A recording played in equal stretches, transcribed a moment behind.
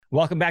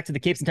Welcome back to the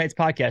Capes and Tights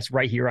podcast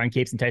right here on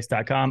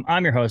capesandtights.com.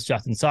 I'm your host,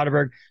 Justin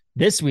Soderberg.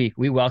 This week,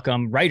 we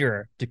welcome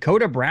writer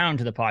Dakota Brown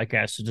to the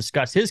podcast to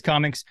discuss his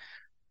comics,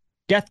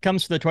 Death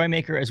Comes for the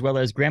Toymaker, as well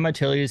as Grandma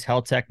Tilly's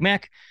Hell Tech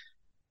Mech,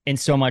 and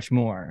so much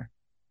more.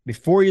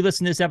 Before you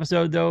listen to this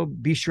episode, though,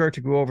 be sure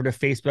to go over to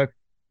Facebook,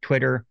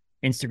 Twitter,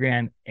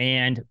 Instagram,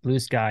 and Blue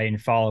Sky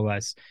and follow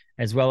us,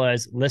 as well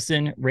as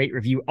listen, rate,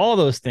 review, all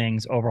those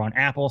things over on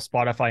Apple,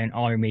 Spotify, and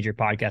all your major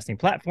podcasting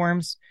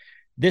platforms.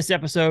 This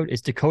episode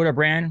is Dakota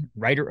Brown,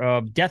 writer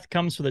of Death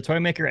Comes for the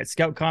Toymaker at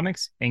Scout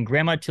Comics and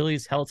Grandma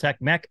Tilly's Hell Tech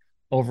Mech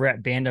over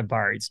at Band of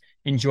Bards.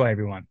 Enjoy,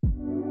 everyone.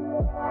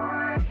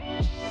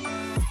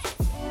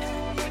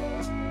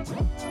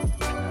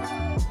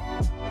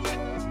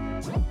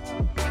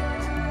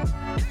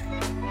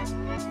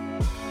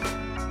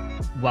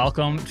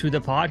 Welcome to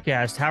the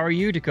podcast. How are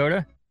you,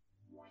 Dakota?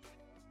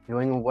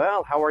 Doing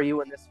well. How are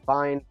you on this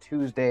fine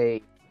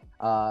Tuesday?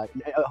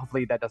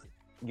 Hopefully that doesn't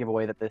give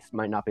away that this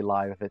might not be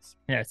live if it's...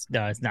 Yeah, it's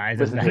not. It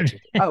doesn't matter.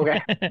 Oh,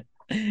 okay.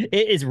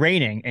 It is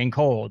raining and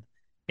cold,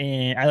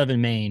 and I live in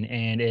Maine,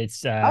 and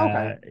it's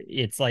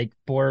it's like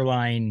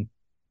borderline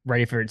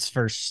ready for its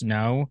first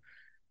snow,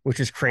 which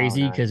is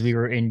crazy because we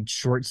were in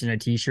shorts and a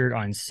t-shirt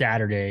on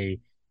Saturday,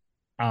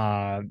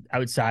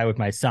 outside with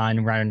my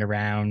son running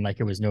around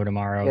like it was no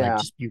tomorrow, like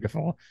just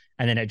beautiful.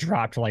 And then it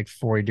dropped to like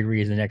 40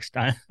 degrees the next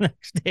day,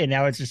 and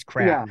now it's just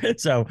crap.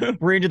 So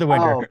we're into the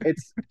winter.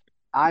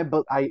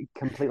 Oh, I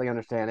completely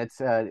understand.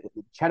 It's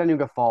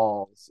Chattanooga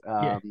Falls.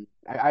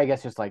 I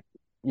guess just like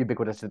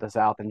ubiquitous to the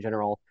South in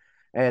general.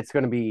 It's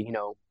going to be,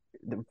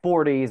 the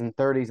 40s and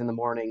 30s in the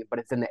morning, but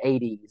it's in the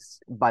 80s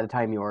by the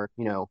time you're,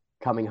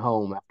 coming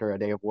home after a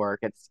day of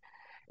work.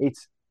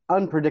 It's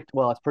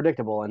unpredictable. Well, it's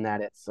predictable in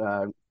that it's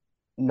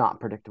not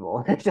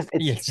predictable.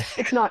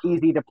 It's not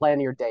easy to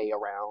plan your day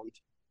around.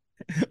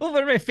 Well,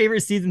 one of my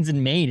favorite seasons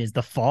in Maine is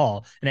the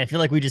fall, and I feel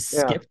like we just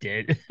skipped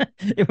it.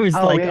 It was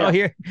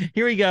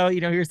here we go.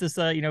 Here's this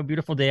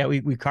beautiful day out.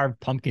 We carved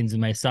pumpkins with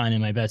my son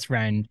and my best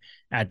friend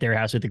at their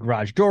house with the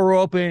garage door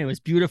open. It was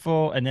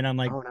beautiful, and then I'm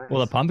like, well,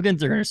 the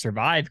pumpkins are going to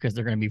survive because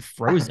they're going to be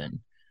frozen.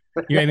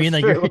 You know what I mean?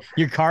 Like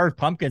your carved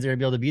pumpkins are going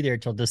to be able to be there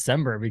until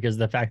December because of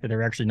the fact that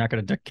they're actually not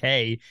going to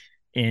decay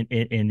in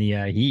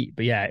the heat.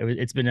 But yeah,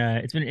 it's been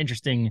an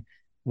interesting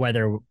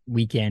weather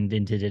weekend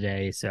into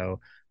today. So.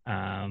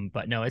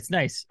 But no, it's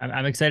nice.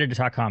 I'm excited to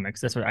talk comics.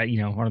 That's what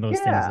one of those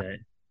things that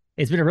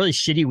it's been a really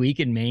shitty week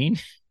in Maine.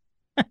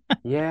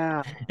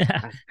 I'm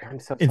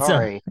so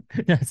sorry.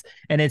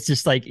 And it's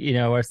just like,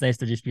 it's nice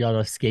to just be able to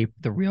escape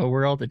the real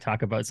world and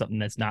talk about something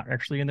that's not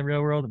actually in the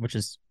real world, which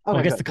is,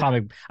 I guess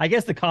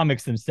the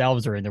comics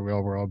themselves are in the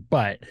real world,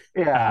 but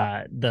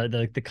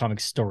the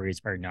comic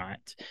stories are not.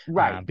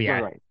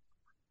 Right.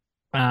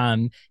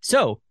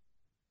 So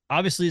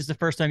obviously, it's the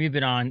first time you've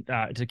been on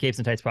to Capes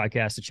and Tights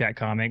podcast to chat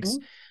comics.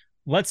 Mm-hmm.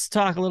 Let's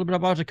talk a little bit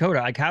about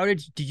Dakota. Like, how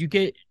did you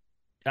get?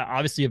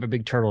 Obviously, you have a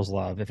big Turtles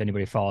love. If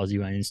anybody follows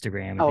you on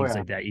Instagram and things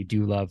like that, you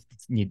do love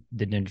the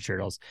Ninja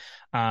Turtles.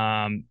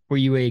 Were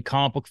you a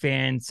comic book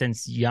fan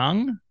since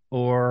young,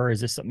 or is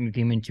this something you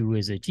came into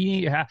as a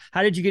teenager?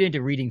 How did you get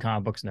into reading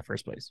comic books in the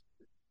first place?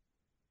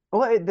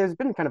 Well, there's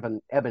been kind of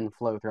an ebb and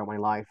flow throughout my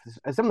life.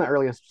 Some of the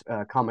earliest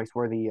comics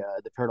were the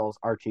Turtles,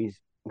 Archie's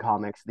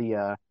comics,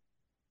 the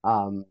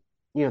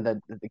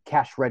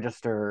cash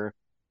register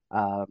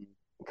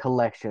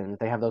collection.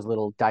 They have those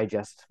little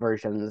digest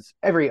versions.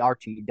 Every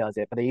Archie does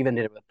it, but they even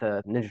did it with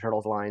the Ninja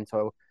Turtles line.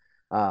 So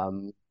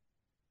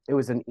it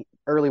was an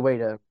early way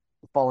to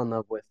fall in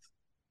love with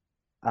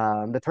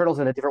the Turtles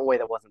in a different way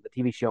that wasn't the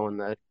TV show and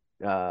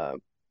the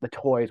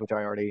toys, which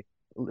I already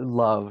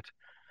loved.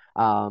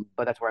 But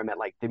that's where I met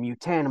like the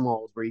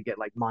Mutanimals, where you get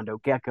like Mondo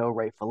Gecko,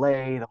 Ray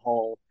Fillet, the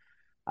whole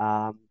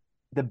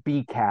the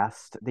B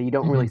cast that you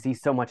don't really see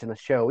so much in the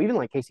show. Even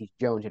like Casey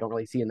Jones, you don't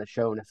really see in the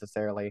show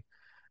necessarily.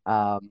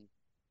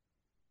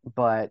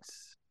 But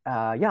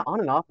on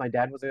and off, my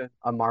dad was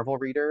a Marvel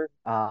reader.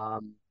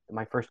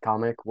 My first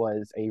comic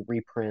was a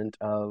reprint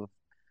of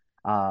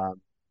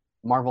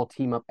Marvel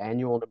Team Up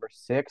Annual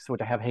 #6,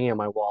 which I have hanging on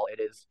my wall. It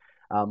is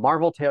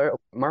Marvel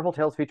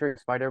Tales featuring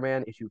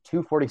Spider-Man issue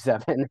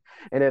 247,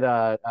 and it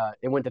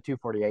went to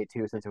 248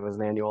 too since it was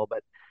an annual.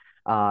 But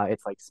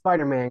it's like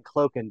Spider-Man,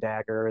 Cloak and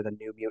Dagger, the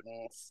New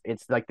Mutants.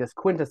 It's like this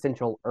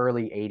quintessential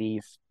early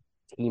 80s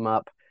team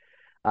up,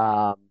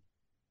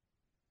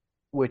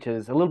 which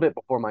is a little bit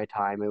before my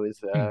time. It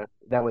was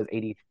that was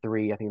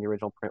 83, I think the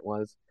original print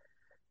was.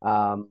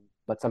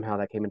 But somehow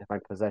that came into my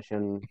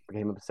possession,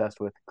 became obsessed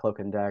with Cloak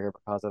and Dagger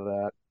because of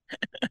that.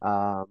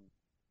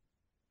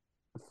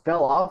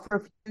 Fell off for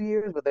a few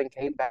years, but then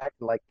came back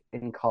like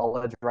in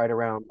college right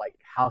around like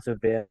House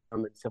of M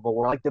and Civil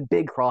War. Like the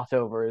big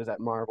crossovers at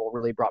Marvel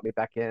really brought me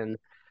back in.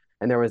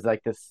 And there was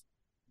like this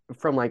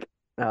from like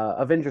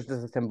Avengers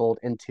Disassembled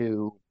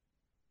into,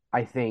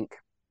 I think,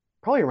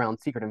 probably around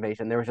Secret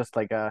Invasion. There was just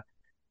like the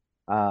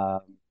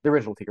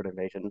original Secret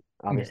Invasion,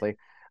 obviously.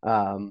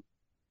 And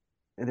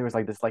there was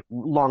like this like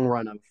long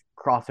run of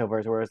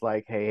crossovers where it's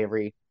like, hey,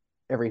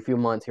 every few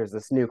months, here's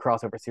this new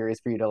crossover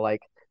series for you to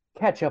like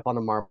catch up on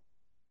the Marvel.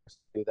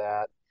 Do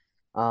that.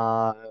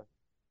 Uh,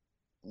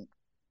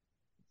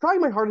 Trying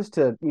my hardest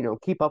to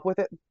keep up with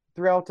it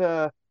throughout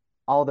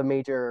all the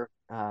major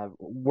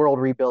world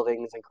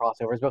rebuildings and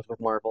crossovers, both with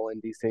Marvel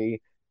and DC.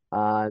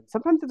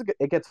 Sometimes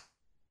it gets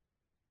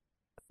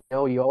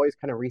you always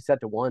kind of reset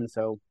to one,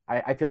 so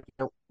I feel you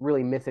don't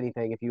really miss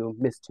anything if you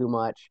miss too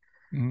much.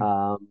 Mhm.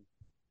 Um,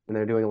 and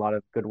they're doing a lot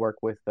of good work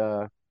with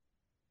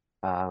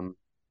um,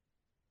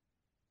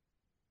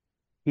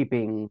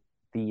 keeping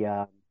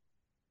the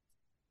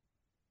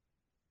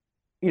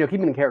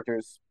keeping the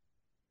characters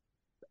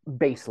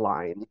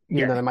baseline, even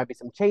Yeah, though there might be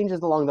some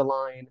changes along the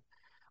line.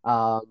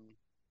 Um,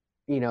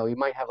 you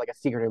might have like a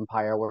Secret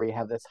Empire where you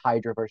have this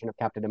Hydra version of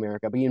Captain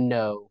America, but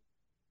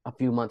a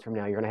few months from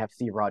now you're gonna have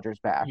Steve Rogers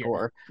back, yeah,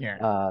 or yeah.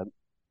 uh,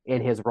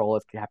 in his role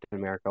as Captain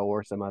America,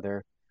 or some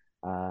other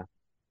uh,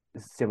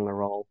 similar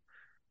role.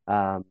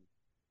 Um,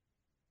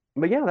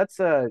 but yeah, That's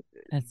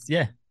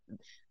yeah.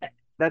 I,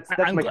 that's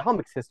I'm my glad.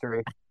 comics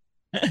history.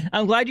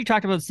 I'm glad you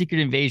talked about Secret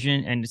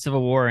Invasion and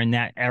Civil War and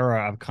that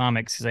era of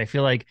comics because I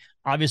feel like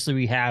obviously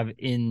we have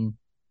in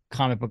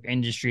comic book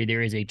industry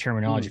there is a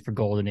terminology Mm, for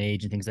golden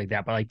age and things like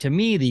that. But like to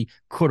me, the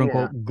quote yeah.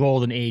 unquote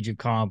golden age of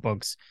comic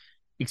books,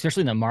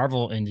 especially in the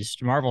Marvel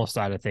industry, Marvel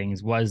side of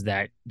things, was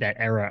that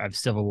era of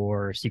Civil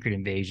War, Secret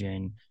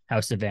Invasion,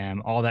 House of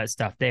M, all that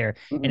stuff there.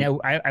 And Hmm.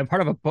 I'm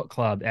part of a book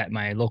club at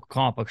my local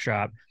comic book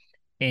shop,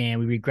 and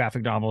we read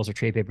graphic novels or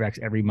trade paperbacks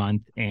every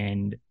month.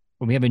 And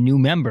when we have a new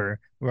member,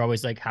 we're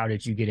always like, "How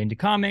did you get into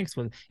comics?"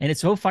 And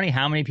it's so funny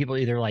how many people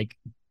either like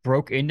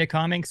broke into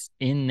comics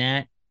in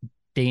that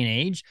day and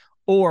age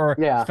or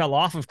Yeah. fell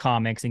off of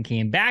comics and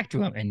came back to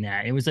them in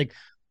that. It was like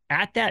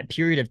at that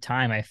period of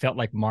time, I felt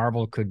like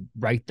Marvel could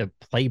write the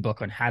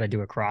playbook on how to do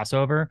a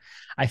crossover.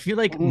 I feel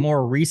like Hmm.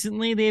 more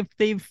recently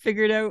they've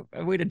figured out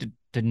a way to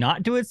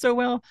not do it so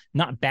well,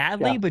 not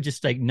badly, Yeah. but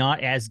just like not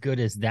as good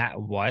as that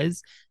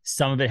was.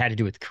 Some of it had to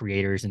do with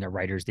creators and the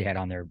writers they had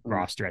on their Mm.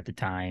 roster at the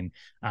time.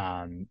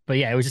 But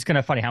yeah, it was just kind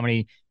of funny how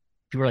many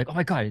people were like, "Oh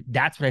my god,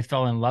 that's what I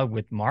fell in love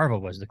with Marvel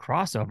was the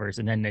crossovers,"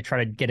 and then they try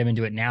to get them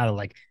into it now. They're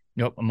like,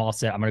 "Nope, I'm all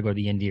set. I'm gonna go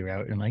the indie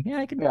route." And I'm like,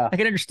 "Yeah, Yeah. I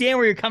can understand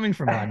where you're coming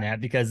from on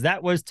that because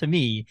that was to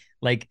me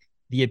like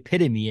the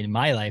epitome in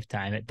my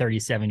lifetime at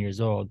 37 years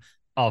old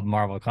of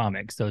Marvel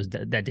comics. Those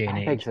that day and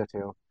I think age." so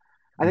too.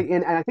 I think,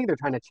 and I think they're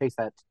trying to chase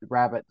that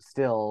rabbit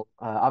still.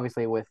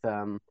 Obviously, with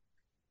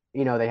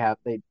they have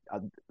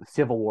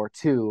Civil War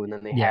two, and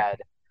then they Yeah.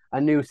 had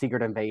a new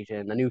Secret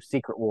Invasion, a new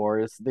Secret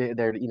Wars.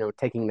 They're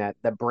taking that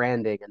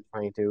branding and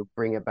trying to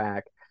bring it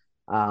back.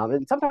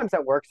 And sometimes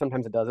that works,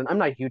 sometimes it doesn't. I'm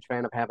not a huge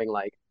fan of having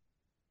like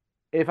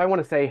if I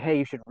want to say, hey,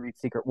 you should read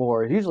Secret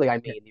Wars. Usually, I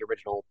Yeah. mean the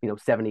original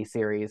 70s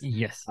series.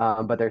 Yes.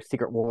 But there's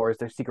Secret Wars,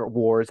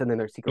 and then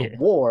there's Secret Yeah.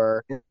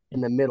 War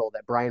in the middle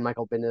that Brian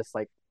Michael Bendis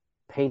like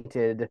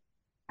painted.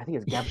 I think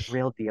it's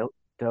Gabriel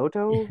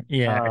Doto.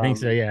 Yeah, I think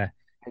so. Yeah.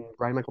 And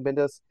Brian Michael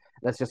Bendis.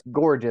 That's just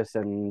gorgeous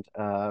and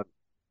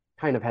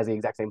kind of has the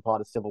exact same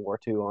plot as Civil War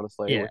 2,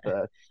 honestly, Yeah. with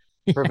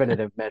the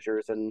preventative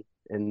measures and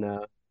and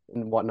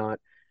whatnot.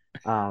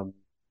 Um,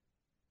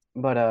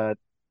 but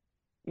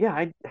yeah,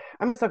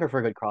 I'm a sucker for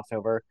a good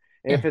crossover.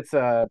 And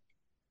Yeah.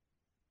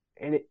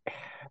 and it,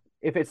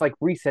 if it's like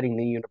resetting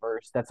the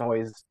universe, that's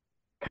always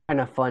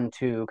kind of fun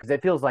too, because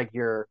it feels like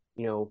you're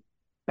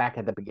back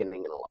at the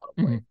beginning in a lot of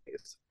Mhm.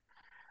 ways.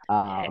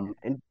 Yeah.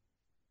 And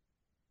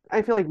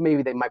I feel like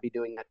maybe they might be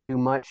doing that too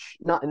much.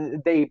 Not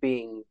they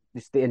being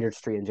just the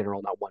industry in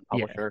general, not one Yeah.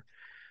 publisher.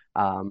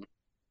 Um,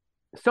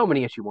 so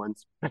many issue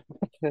ones,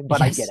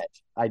 but I get Yes.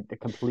 it. I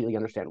completely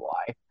understand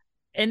why.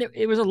 And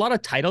it was a lot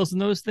of titles in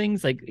those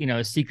things like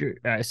secret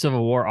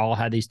Civil War all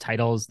had these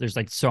titles. There's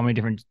like so many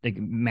different like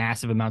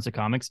massive amounts of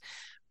comics,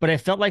 but I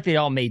felt like they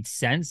all made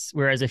sense,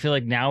 whereas I feel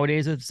like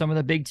nowadays with some of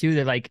the big two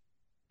they're like,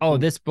 oh,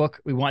 Mm. this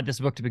book, we want this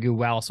book to do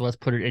well, so let's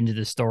put it into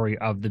the story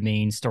of the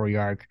main story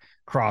arc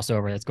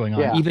crossover that's going on,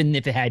 Yeah. even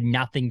if it had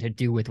nothing to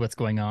do with what's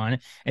going on.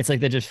 It's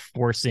like they're just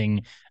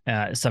forcing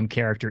some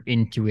character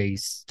into a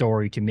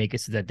story to make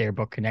it so that their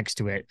book connects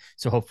to it,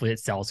 so hopefully it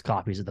sells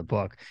copies of the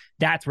book.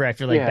 That's where I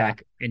feel like Yeah.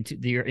 back into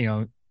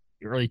the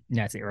early,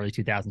 not say early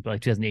 2000s, but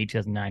like 2008,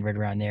 2009, right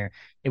around there,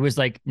 it was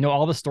like, no,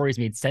 all the stories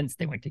made sense.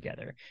 They went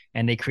together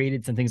and they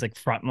created some things like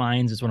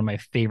Frontlines is one of my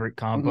favorite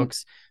comic Hmm.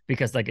 books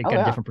because like it Oh got a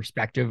yeah. different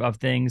perspective of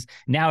things.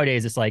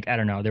 Nowadays, it's like, I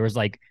don't know, there was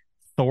like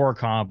Thor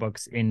comic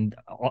books in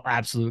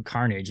absolute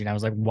carnage. And I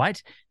was like, what?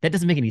 That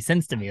doesn't make any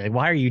sense to me. Like,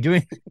 why are you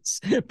doing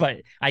this? But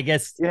I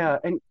guess, Yeah.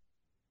 And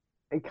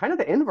kind of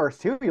the inverse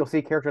too. You'll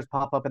see characters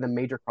pop up in the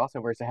major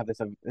crossovers to have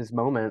this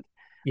moment.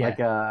 yeah. Like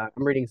I'm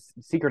reading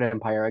Secret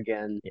Empire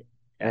again, Yeah.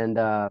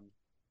 and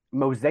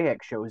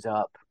Mosaic shows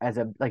up as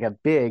a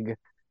big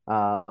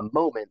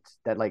moment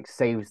that like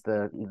saves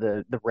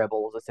the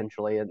rebels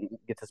essentially and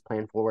gets his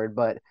plan forward.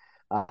 But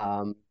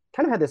kind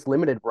of had this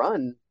limited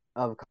run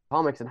of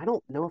comics, and I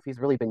don't know if he's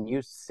really been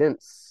used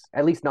since,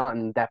 at least not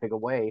in that big a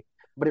way.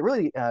 But it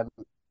really,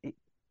 it,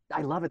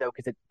 I love it though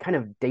because it kind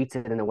of dates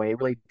it in a way. It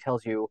really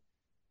tells you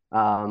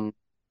um,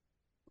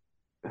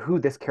 who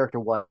this character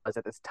was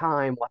at this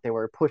time, what they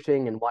were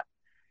pushing, and what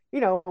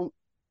you know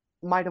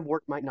might have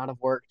worked, might not have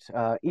worked.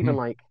 Even Mm.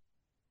 like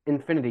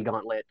Infinity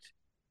Gauntlet.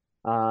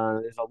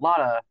 There's a lot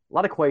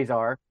of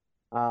Quasar.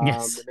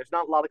 Yes. There's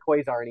not a lot of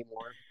Quasar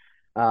anymore.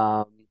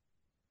 Um,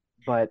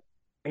 but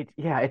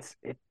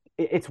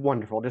it's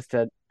wonderful just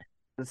to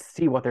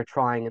see what they're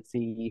trying and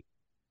see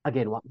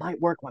again what might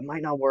work, what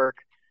might not work.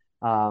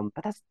 But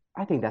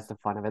I think that's the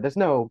fun of it.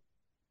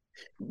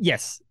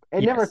 Yes.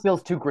 It never Yes.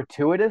 feels too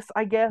gratuitous,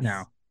 I guess.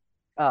 No.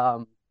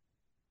 Um,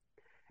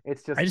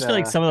 it's I just just feel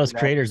like some of those that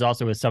creators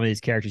also with some of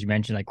these characters you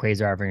mentioned, like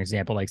Quasar, for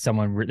example, like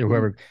someone mhm,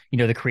 whoever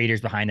the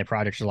creators behind the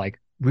projects are like,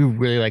 we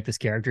really like this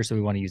character, so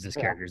we want to use this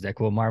yeah, character. Is that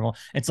cool, Marvel?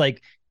 It's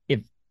like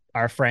if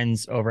our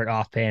friends over at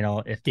Off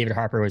Panel, if David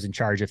Harper was in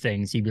charge of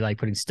things, he'd be like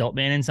putting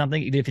Stiltman in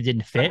something, even if it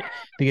didn't fit,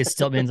 because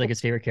Stiltman's like his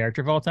favorite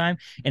character of all time.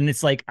 And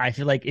it's like I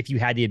feel like if you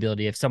had the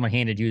ability, if someone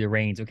handed you the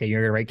reins, okay,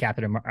 you're gonna write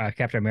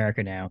Captain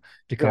America now,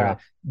 yeah, Dakota,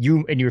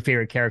 you and your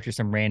favorite character,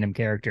 some random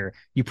character,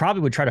 you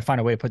probably would try to find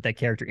a way to put that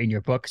character in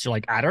your book. So you're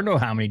like, I don't know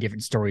how many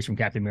different stories from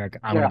Captain America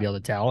I'm going to yeah, be able to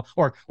tell,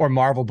 or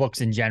Marvel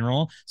books in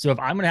general. So if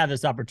I'm going to have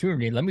this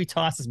opportunity, let me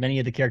toss as many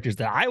of the characters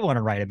that I want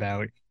to write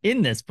about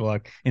in this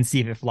book and see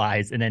if it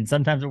flies. And then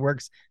sometimes it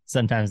works,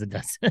 sometimes it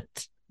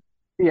doesn't.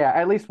 yeah.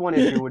 At least one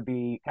issue would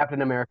be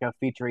Captain America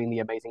featuring the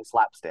amazing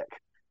slapstick.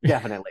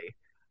 Definitely.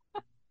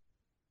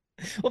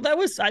 Well, that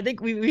was I think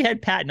we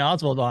had Patton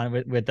Oswald on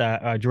with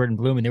Jordan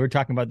Bloom, and they were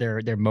talking about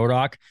their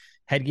MODOK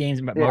head games,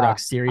 about Yeah. MODOK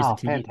series, the Oh,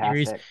 TV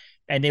series, fantastic.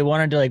 and they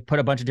wanted to like put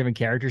a bunch of different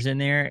characters in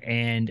there,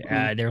 and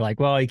Mhm. they're like,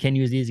 well, you can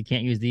use these, you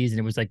can't use these, and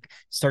it was like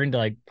starting to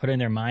like put in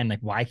their mind like,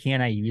 why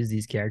can't I use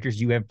these characters?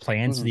 You have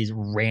plans for Mhm. these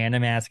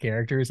random ass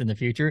characters in the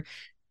future.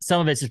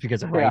 Some of it's just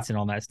because of Yeah. rights and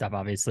all that stuff,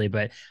 obviously,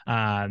 but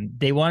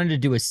they wanted to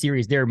do a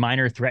series, their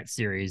minor threat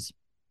series.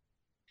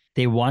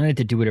 They wanted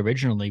to do it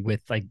originally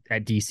with like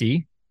at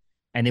DC,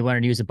 and they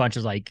wanted to use a bunch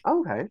of like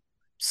Okay.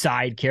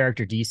 side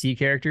character DC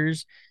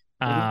characters.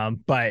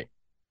 Mhm. But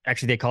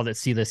actually, they called it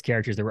C-list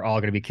characters. They were all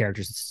going to be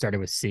characters that started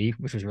with C,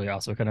 which was really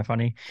also kind of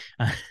funny.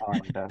 Uh, Oh, I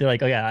like that. they're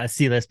like, oh yeah, a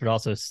C-list, but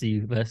also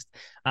C-list.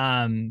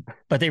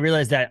 But they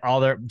realized that all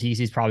their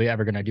DC's probably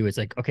ever going to do is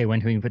like, okay,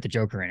 when can we put the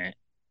Joker in it?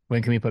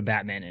 When can we put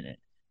Batman in it?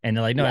 And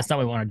they're like, no, Yeah. that's not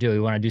what we want to do. We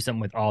want to do something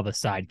with all the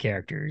side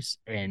characters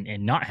and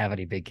not have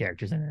any big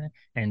characters in it.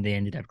 And they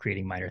ended up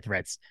creating minor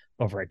threats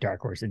over at Dark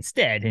Horse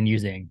instead and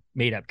using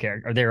made up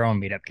character or their own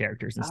made up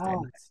characters instead.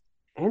 Oh, it's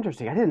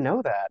interesting. I didn't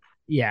know that.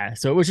 Yeah,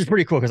 so which is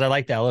pretty cool because I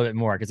like that a little bit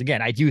more. Because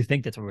again, I do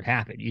think that's what would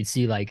happen. You'd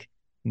see like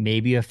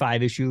maybe a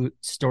 5 issue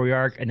story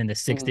arc, and then the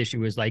sixth Mhm.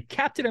 issue is like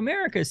Captain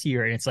America's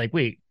here, and it's like,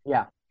 wait,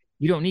 Yeah.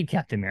 you don't need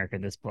Captain America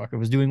in this book. It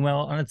was doing well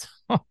on its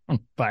own,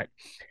 but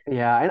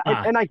Yeah, and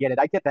ah, and I get it.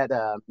 I get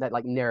that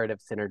like narrative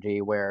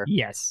synergy where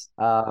yes,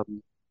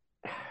 um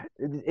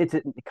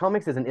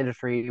comics is an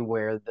industry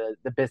where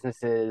the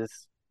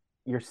businesses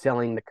you're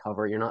selling the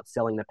cover, you're not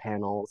selling the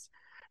panels.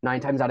 9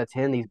 times out of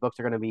 10, these books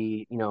are going to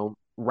be,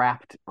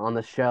 wrapped on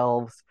the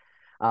shelves.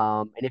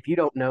 And if you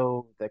don't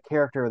know the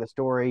character or the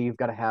story, you've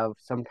got to have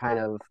some kind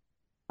of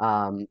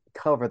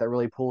cover that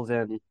really pulls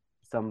in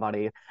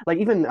somebody. Like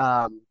even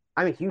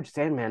I'm a huge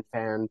Sandman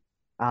fan,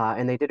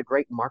 and they did a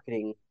great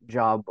marketing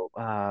job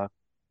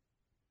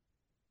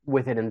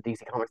with it in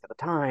DC Comics at the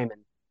time.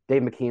 And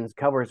Dave McKean's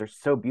covers are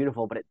so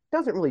beautiful, but it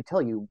doesn't really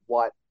tell you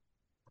what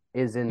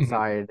is mm-hmm.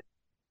 inside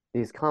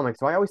these comics.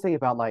 So I always think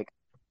about like,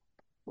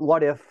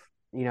 what if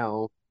you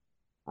know,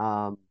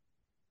 um,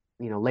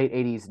 late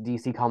 '80s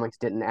DC Comics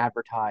didn't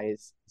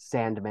advertise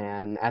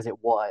Sandman as it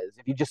was.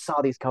 If you just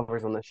saw these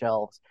covers on the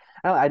shelves,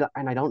 and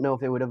I don't know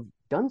if it would have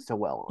done so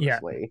well, Yeah,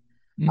 honestly,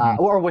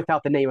 mm-hmm. or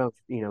without the name of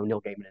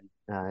Neil Gaiman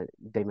and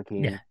Dave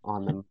Yeah. McKean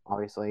on them,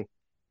 obviously.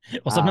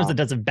 Well, sometimes it Um,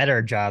 does a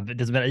better job. It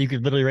doesn't matter. You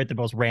could literally write the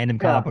most random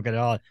comic yeah. book at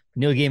all.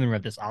 Neil Gaiman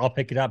wrote this. I'll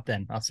pick it up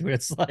then. I'll see what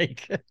it's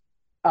like.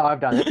 Oh, I've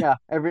done it. Yeah,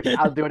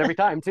 I'll do it every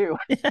time too.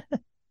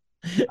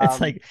 It's Um,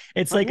 like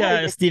it's but like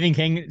yeah, Stephen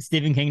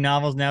King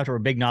novels now, or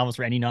big novels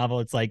for any novel.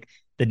 It's like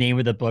the name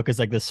of the book is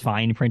like this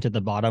fine print at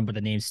the bottom, but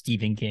the name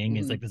Stephen King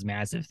is mhm. like this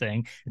massive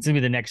thing. It's gonna be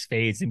the next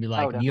phase. It's gonna be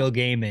Oh, like Neil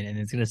definitely. Gaiman, and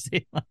it's gonna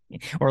say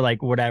like, or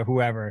like whatever,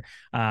 whoever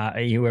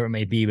it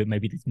may be, but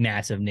maybe this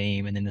massive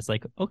name, and then it's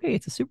like, okay,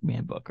 it's a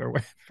Superman book or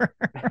whatever.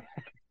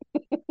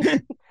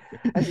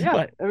 And yeah,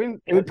 But I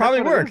mean it would that's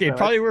probably what it work. is, It'd though.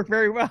 probably work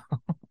very well.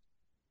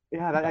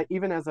 Yeah, But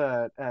even as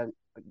I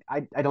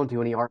don't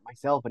do any art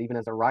myself, but even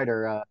as a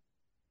writer,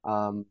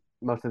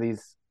 most of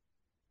these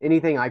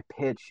anything I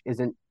pitch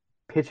isn't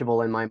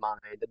pitchable in my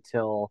mind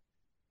until,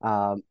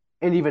 um,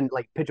 and even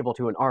like pitchable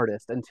to an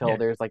artist until yeah,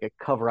 there's like a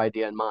cover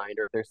idea in mind,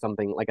 or if there's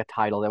something like a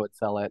title that would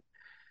sell it.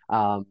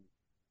 Um,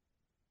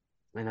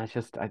 and I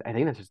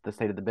think that's just the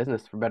state of the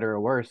business, for better or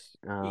worse.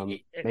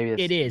 Maybe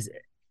it it's is.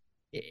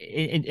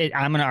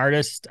 I'm an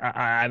artist.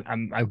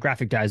 I'm a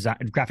graphic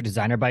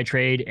designer by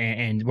trade,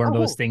 and one of oh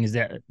those cool. things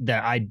that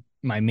I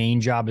my main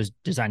job is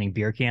designing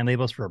beer can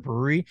labels for a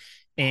brewery,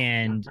 Oh,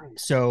 and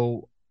nice.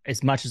 so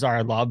as much as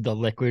I love the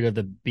liquid of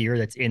the beer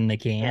that's in the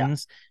Yeah.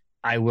 cans,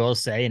 I will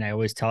say, and I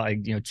always tell,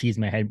 cheese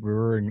my head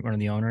brewer and one of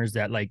the owners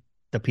that like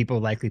the people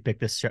likely picked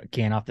this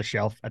can off the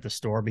shelf at the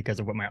store because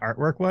of what my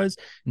artwork was,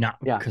 not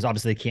Yeah. because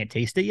obviously they can't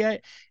taste it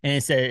yet. And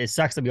it said it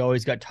sucks that we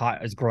always got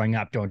taught as growing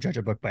up, don't judge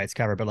a book by its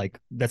cover, but like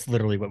that's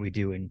literally what we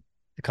do in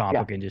the comic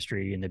Yeah. book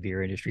industry and the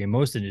beer industry and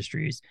most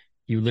industries.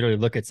 You literally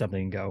look at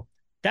something and go,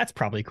 that's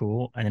probably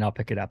cool, and then I'll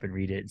pick it up and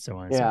read it and so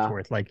on and so Yeah.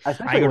 forth. Like I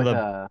Especially go to with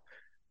the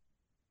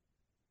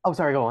oh,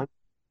 sorry, go on.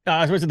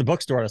 I was at the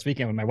bookstore this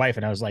weekend with my wife,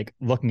 and I was like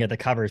looking at the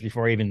covers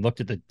before I even looked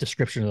at the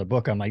description of the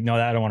book. I'm like, no,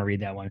 I don't want to read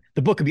that one.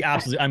 The book could be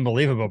absolutely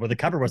unbelievable, but the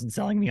cover wasn't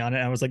selling me on it.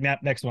 And I was like, nah,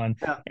 next one.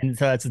 Yeah. And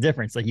so that's the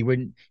difference. Like you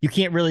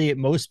can't really, at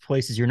most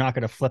places, you're not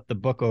going to flip the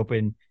book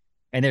open,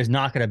 and there's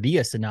not going to be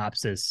a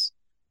synopsis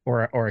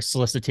or a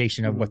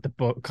solicitation of Mhm. what the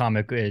book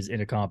comic is in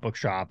a comic book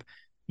shop.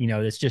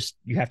 It's just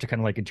you have to kind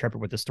of like interpret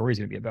what the story's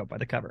going to be about by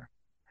the cover.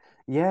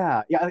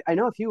 Yeah, yeah. I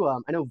know a few. I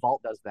know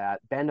Vault does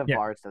that. Band of Yeah.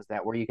 Bards does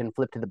that, where you can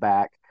flip to the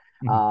back,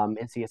 Mhm.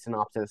 and see a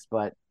synopsis.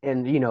 But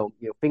and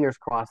fingers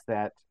crossed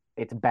that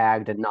it's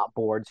bagged and not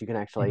board, so you can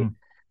actually Mhm.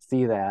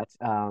 see that.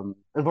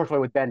 Unfortunately,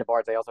 with Band of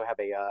Bards, they also have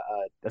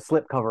a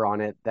slip cover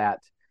on it that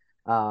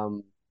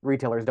um,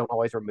 retailers don't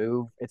always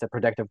remove. It's a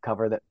protective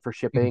cover that for Mhm.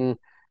 shipping.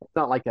 It's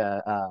not like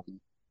um,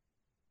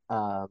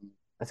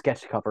 a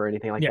sketch cover or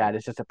anything like Yeah. that.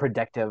 It's just a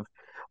protective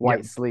Yeah.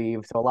 white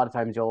sleeve. So a lot of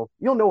times you'll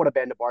know what a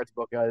Band of Bards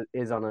book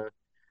is on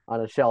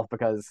a shelf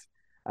because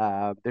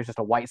there's just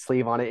a white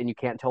sleeve on it and you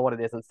can't tell what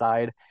it is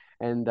inside.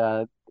 And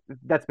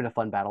that's been a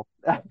fun battle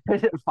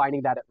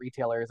finding that at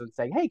retailers and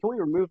saying, "Hey, can we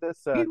remove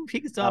this He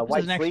can stop. This white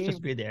isn't actually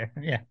supposed sleeve?" to be there.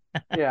 Yeah.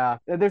 Yeah,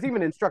 there's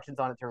even instructions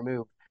on it to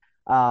remove.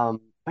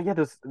 But yeah,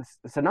 those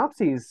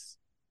synopses,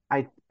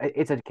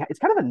 it's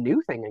kind of a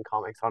new thing in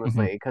comics, Mhm.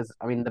 honestly, because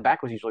I mean the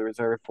back was usually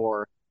reserved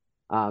for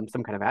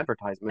some kind of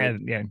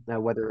advertisement, Yeah.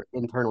 whether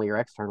internally or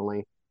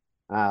externally.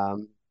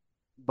 Um,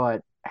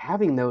 but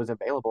having those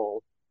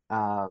available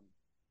um,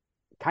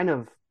 kind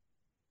of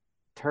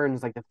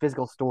turns like the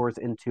physical stores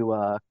into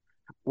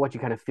what you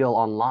kind of feel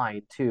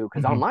online too.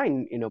 Because Mhm.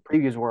 online,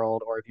 Previews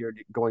World, or if you're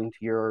going to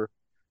your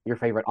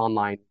favorite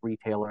online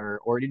retailer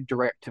or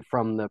direct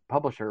from the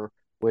publisher,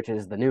 which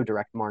is the new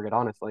direct market,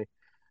 honestly,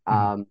 Mhm.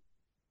 um,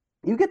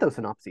 you get those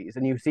synopses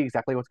and you see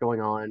exactly what's going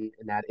on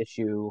in that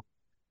issue.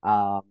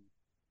 Um,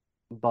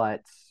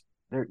 but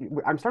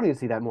I'm starting to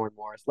see that more and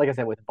more. Like I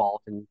said, with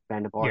Vault and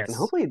Band of Bards, and Yes.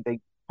 hopefully they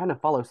kind of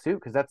follow suit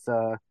because that's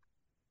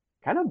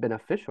kind of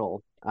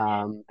beneficial,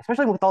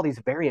 especially with all these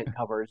variant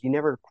covers. You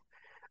never,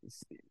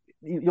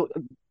 you'll,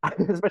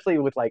 especially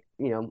with like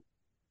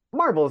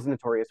Marvel is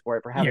notorious for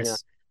it for having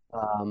Yes.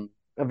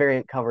 a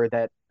variant cover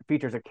that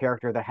features a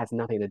character that has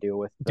nothing to do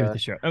with Do with the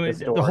show. I the mean,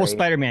 the whole story.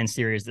 Spider-Man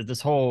series. That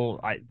this whole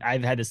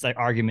I've had this like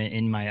argument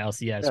in my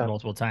LCS Yeah,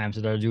 multiple times.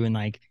 So they're doing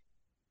like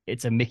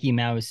it's a Mickey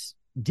Mouse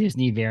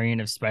Disney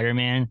variant of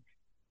Spider-Man,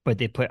 but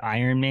they put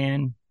Iron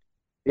Man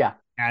yeah,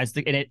 as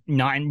the and it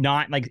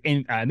not like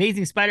in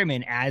Amazing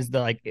Spider-Man as the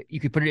like you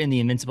could put it in the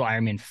Invincible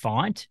Iron Man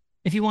font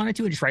if you wanted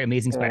to and just write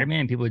Amazing yeah.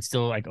 Spider-Man and people would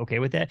still like okay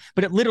with that.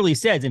 But it literally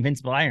says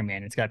Invincible Iron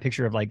Man. It's got a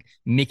picture of like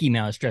Mickey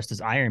Mouse dressed as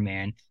Iron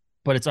Man,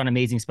 but it's on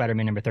Amazing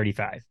Spider-Man number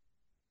 35.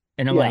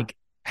 And I'm Yeah. like,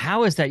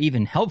 how is that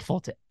even helpful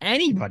to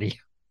anybody?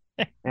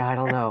 Yeah, I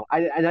don't know. I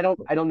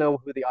don't know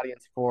who the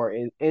audience for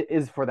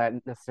is for that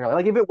necessarily.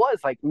 Like if it was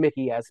like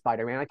Mickey as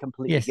Spider-Man, I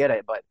completely Yes. get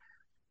it. But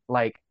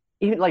like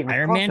even like with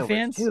Iron Man crossovers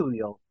fans?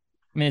 too,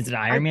 I mean, is it an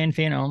I Iron Man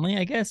fan only?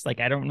 I guess. Like,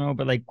 I don't know,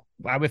 but like,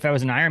 if I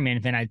was an Iron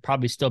Man fan, I'd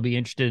probably still be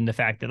interested in the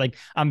fact that like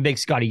I'm a big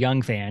Scotty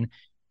Young fan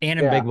and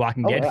I'm a yeah. big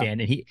Walking Oh Dead yeah. fan,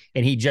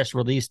 and he just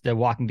released the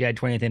Walking Dead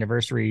 20th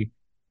anniversary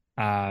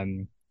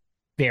um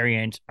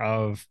variant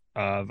of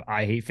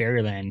I Hate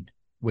Fairyland,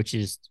 which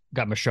is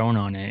got Michonne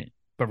on it,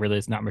 but really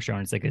it's not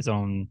Michonne. It's like his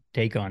own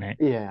take on it.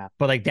 Yeah.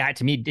 But like that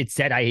to me, it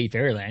said I Hate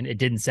Fairyland. It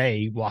didn't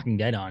say Walking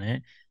Dead on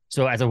it.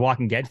 So as a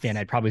Walking Dead fan,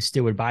 Yes. I'd probably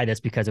still would buy this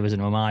because it was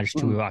an homage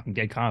to Mhm. a Walking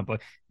Dead comic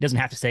book. It doesn't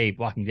have to say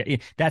Walking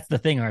Dead. That's the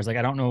thing. I was like,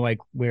 I don't know like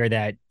where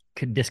that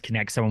could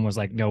disconnect. Someone was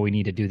like, no, we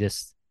need to do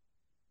this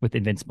with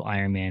Invincible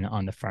Iron Man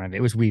on the front of it.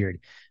 It was weird.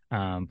 But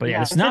yeah, the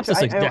Yeah, essentially,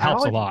 synopsis like that I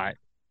helps a always lot.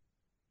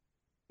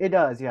 it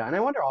does, yeah. And I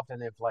wonder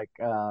often if like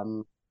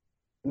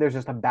there's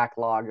just a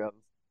backlog of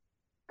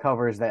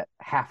covers that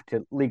have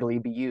to legally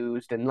be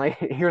used, and like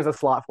here's a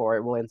slot for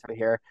it. We'll insert it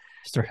here.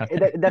 Just throw it out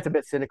there. That's a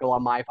bit cynical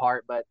on my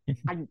part, but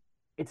I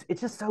it's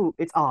just so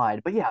it's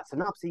odd. But yeah,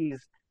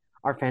 synopses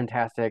are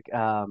fantastic.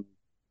 Some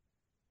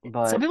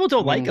But people I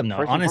don't like mean, them though.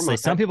 first and Honestly,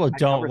 foremost, some people that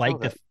don't cover like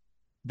sells it.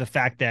 the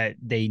fact that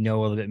they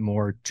know a little bit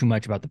more too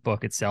much about the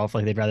book itself.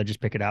 Like they'd rather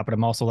just pick it up. But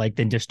I'm also like,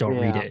 then just don't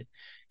read Yeah, it.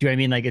 Do you know what I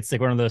mean? Like it's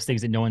like one of those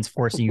things that no one's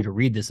forcing you to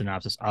read the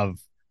synopsis of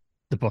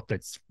the book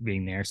that's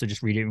being there. So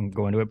just read it and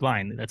go into it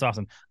blind. That's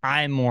awesome.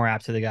 I'm more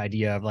apt to the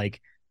idea of like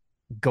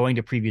going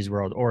to Previews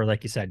World or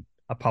like you said,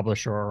 a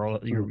publisher or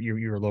mhm.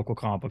 your local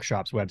comic book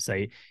shop's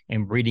website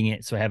and reading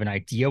it so I have an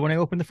idea when I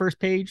open the first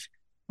page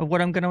of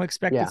what I'm going to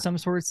expect of Yeah, some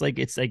sorts. Like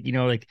it's like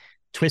like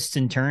twists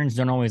and turns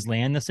don't always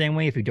land the same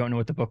way if you don't know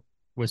what the book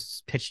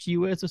was pitched to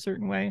you as a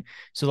certain way.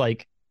 So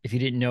like if you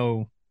didn't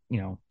know,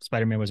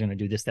 Spider-Man was going to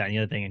do this, that, and the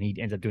other thing, and he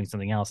ends up doing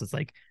something else, it's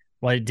like,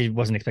 well,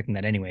 wasn't expecting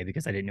that anyway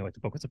because I didn't know what the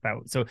book was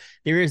about. So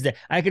there is that.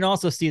 I can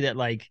also see that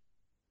like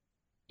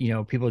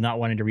people not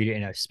wanting to read it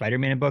in a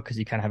Spider-Man book because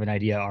you kind of have an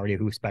idea already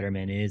who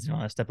Spider-Man is and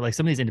all that stuff. But like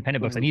some of these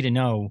independent books, I Mhm. need to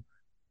know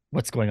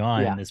what's going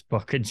on in Yeah, this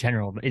book in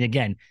general. And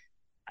again,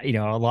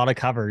 a lot of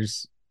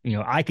covers,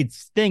 I could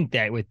think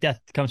that with Death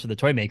Comes to the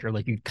Toymaker,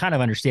 like you kind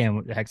of understand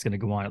what the heck's going to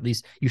go on. At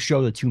least you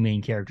show the two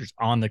main characters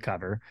on the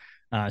cover.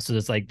 So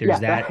it's like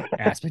there's yeah, that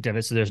aspect of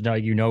it. So there's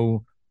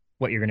no,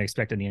 what you're going to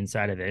expect on the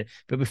inside of it.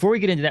 But before we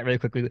get into that really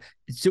quickly,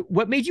 so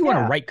what made you want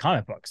to yeah. write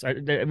comic books?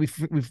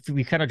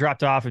 We kind of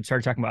dropped off and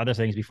started talking about other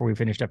things before we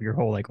finished up your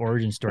whole like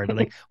origin story. But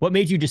like, what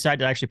made you decide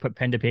to actually put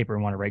pen to paper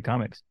and want to write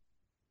comics?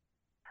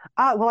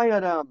 Well,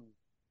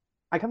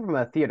 I come from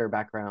a theater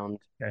background,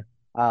 Okay.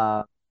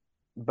 uh,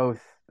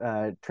 both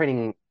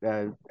training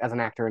as an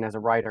actor and as a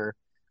writer.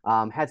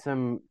 Had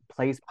some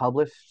plays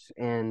published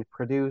and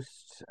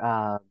produced,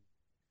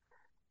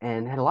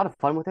 and had a lot of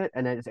fun with it.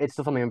 And it's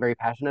still something I'm very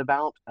passionate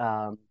about.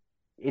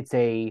 It's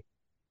a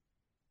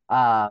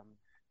um,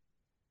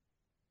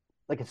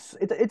 like it's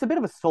a bit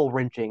of a soul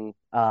wrenching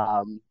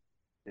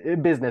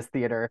business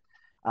theater.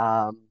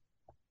 Um,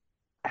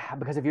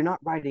 because if you're not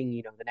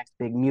writing, the next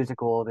big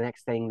musical, the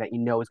next thing that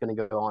is going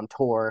to go on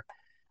tour,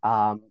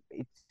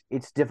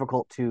 it's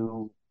difficult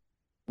to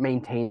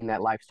maintain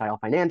that lifestyle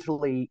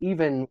financially,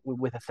 even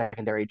with a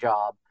secondary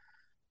job,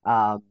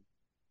 um,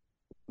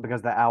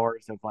 because the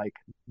hours of like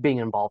being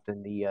involved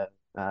in the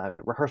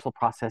rehearsal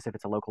process, if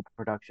it's a local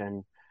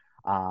production,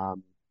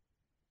 um,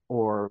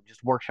 or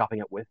just workshopping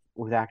it with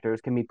actors,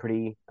 can be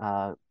pretty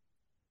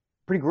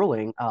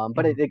grueling.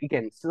 But Mhm.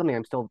 again, it's something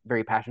I'm still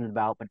very passionate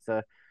about, but it's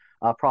a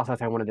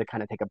process I wanted to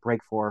kind of take a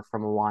break for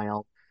from a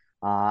while.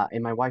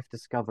 And my wife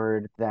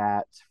discovered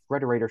that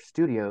Frederator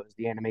Studios,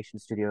 the animation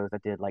studios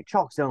that did like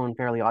Chalk Zone,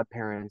 Fairly Odd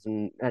Parents,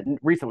 and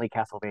recently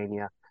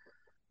Castlevania,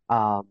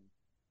 um,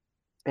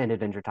 and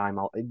Adventure Time,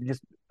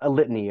 just a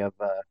litany of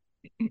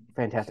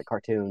fantastic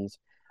cartoons,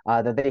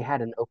 that they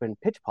had an open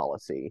pitch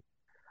policy.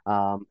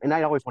 And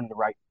I always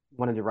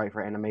wanted to write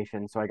for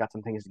animation, so I got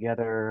some things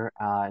together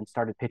and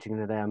started pitching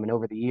to them. And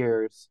over the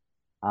years,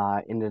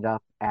 ended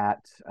up at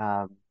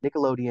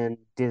Nickelodeon,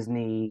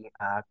 Disney,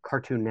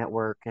 Cartoon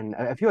Network, and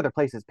a few other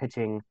places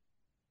pitching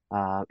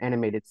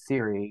animated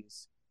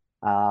series,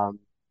 um,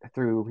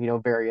 through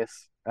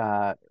various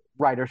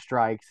writer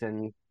strikes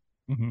and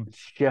Mhm.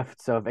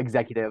 shifts of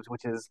executives,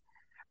 which is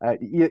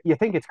you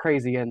think it's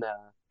crazy in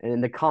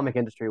the comic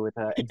industry with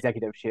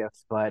executive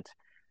shifts, but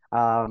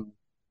um,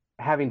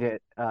 having to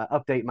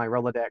update my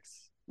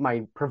Rolodex,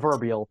 my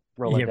proverbial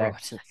Yeah,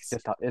 Rolodex,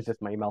 Rolodex. it's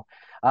just my email,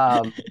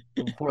 um,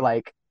 for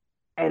like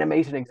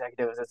animation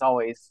executives. It's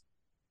always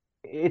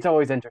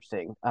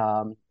interesting.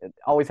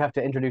 Always have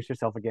to introduce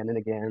yourself again and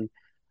again.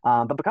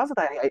 But because of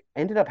that, I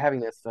ended up having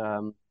this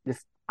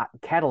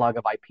catalog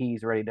of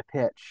IPs ready to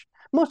pitch,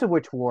 most of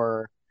which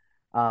were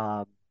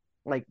um,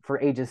 like for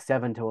ages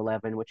 7 to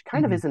 11, which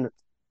kind of Mhm. isn't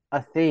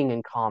a thing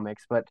in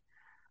comics. But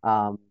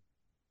um,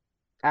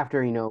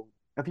 after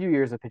a few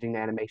years of pitching to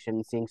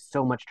animation, seeing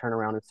so much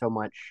turnaround and so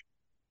much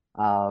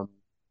um,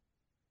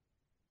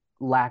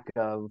 lack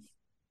of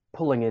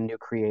pulling in new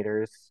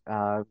creators,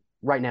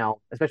 right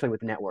now, especially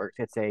with networks,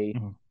 it's a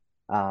Mhm.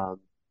 um,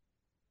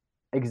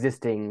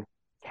 existing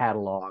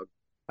catalog,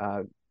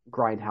 uh,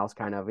 grindhouse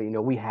kind of.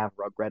 We have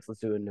Rugrats.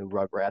 Let's do a new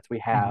Rugrats. We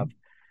have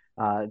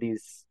Mhm.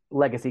 these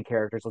legacy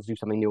characters. Let's do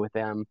something new with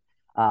them,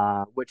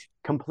 which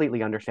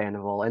completely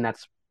understandable. And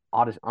that's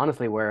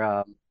honestly where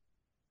a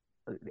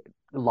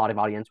lot of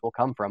audience will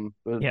come from.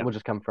 Yeah. Will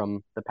just come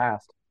from the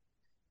past.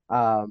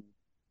 Um,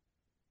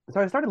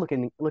 so I started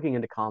looking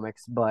into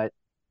comics, but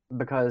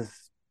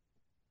because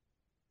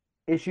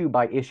issue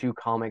by issue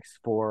comics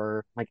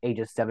for like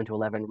ages 7 to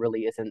 11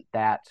 really isn't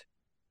that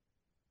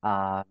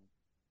uh,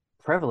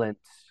 prevalent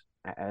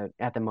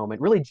at the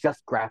moment. Really,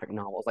 just graphic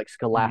novels like Mhm.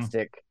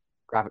 scholastic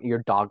graphic,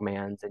 your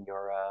Dogmans and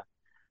your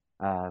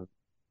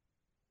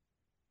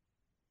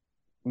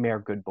Mayor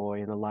Good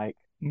Boy and the like.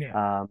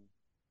 Yeah. Um,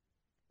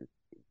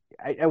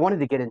 I wanted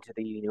to get into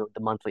the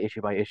monthly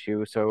issue by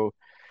issue. So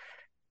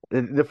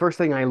the first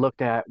thing I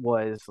looked at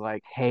was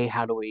like, hey,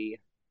 how do we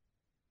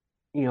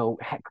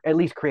at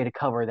least create a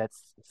cover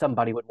that's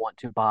somebody would want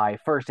to buy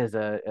first as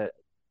a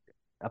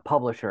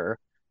publisher,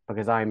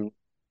 because I'm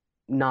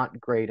not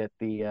great at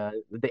the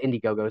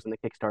Indiegogos and the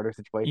Kickstarter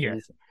Yeah.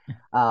 situations.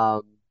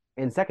 Um,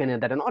 and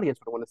second, that an audience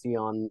would want to see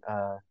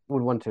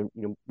would want to,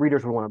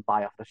 readers would want to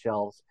buy off the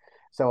shelves.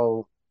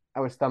 So I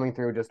was thumbing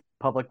through just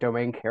public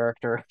domain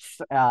characters,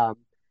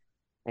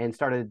 and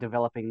started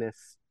developing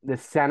this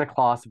Santa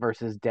Claus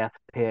versus Death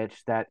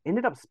pitch that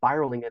ended up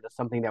spiraling into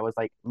something that was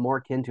like more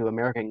akin to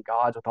American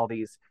Gods with all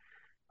these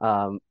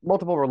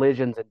multiple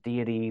religions and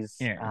deities.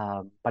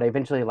 Yeah. But I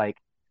eventually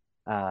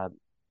uh,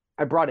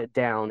 I brought it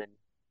down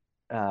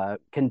and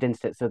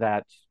condensed it so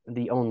that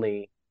the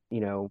only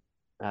you know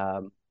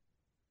um,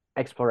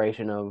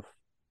 exploration of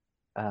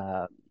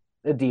uh,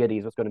 the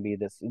deities was going to be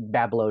this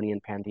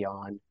Babylonian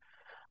pantheon,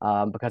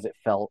 because it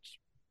felt,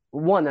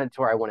 one, that's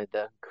where I wanted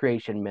the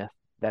creation myth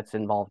that's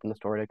involved in the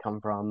story to come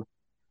from,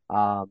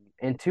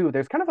 and two,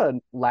 there's kind of a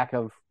lack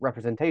of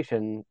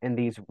representation in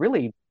these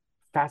really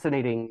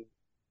fascinating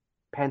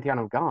pantheon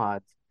of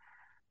gods.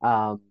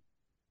 Um,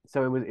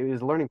 so it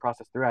was a learning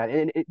process throughout,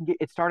 and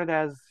it started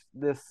as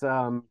this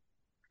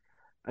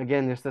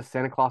again, there's this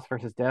Santa Claus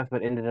versus Death,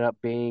 but ended up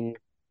being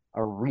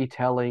a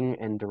retelling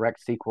and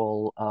direct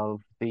sequel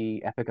of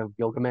the Epic of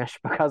Gilgamesh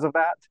because of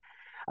that.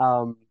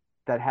 Um,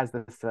 that has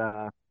this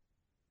uh,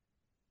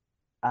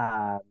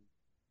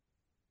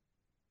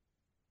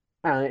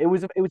 it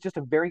was just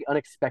a very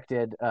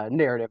unexpected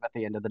narrative at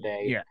the end of the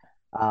day. Yeah.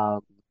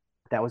 Um,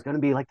 that was going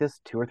to be like this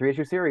 2 or 3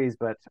 issue series,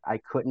 but I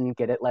couldn't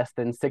get it less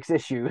than 6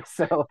 issues.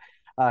 So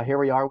here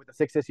we are with the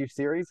 6 issue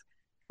series.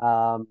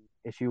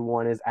 Issue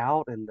one is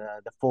out, and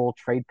the full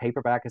trade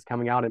paperback is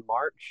coming out in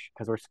March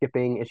because we're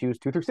skipping issues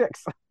 2 through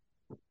 6.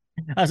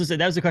 I was gonna say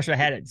that was the question I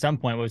had at some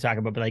point we were talking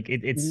about, but like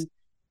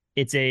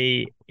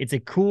it's a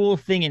cool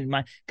thing in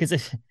my because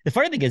the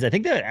funny thing is I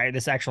think that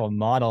this actual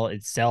model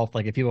itself,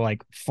 like if people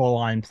like full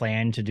on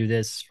plan to do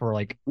this for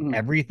like Mhm.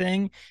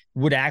 everything,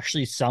 would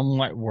actually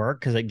somewhat work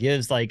because it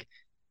gives like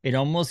it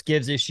almost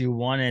gives issue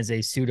one as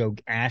a pseudo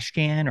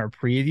ashcan or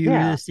preview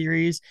to the Yeah,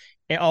 series.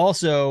 It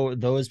also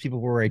those people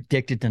who were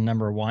addicted to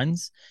number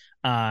ones.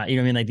 You know what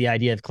I mean? Like the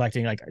idea of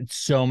collecting, like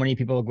so many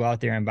people go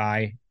out there and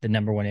buy the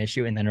number one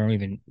issue and then don't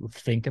even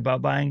think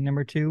about buying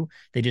number two.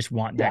 They just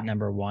want that yeah.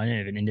 number one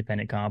of an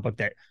independent comic book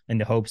that in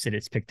the hopes that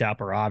it's picked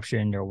up or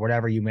optioned or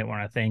whatever you might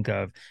want to think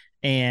of.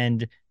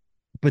 And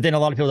but then a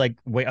lot of people like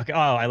wait, okay, oh,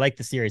 I like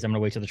the series. I'm gonna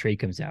wait till the trade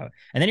comes out.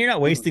 And then you're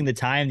not Mhm. wasting the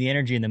time, the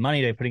energy, and the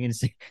money to putting in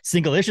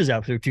single issues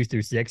out through 2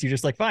 through 6. You're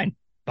just like, fine,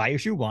 buy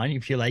issue one.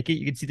 If you like it,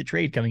 you can see the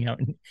trade coming out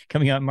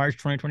in March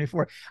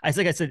 2024. Like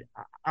I said,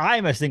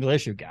 I'm a single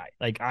issue guy.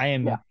 Like I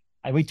Yeah. am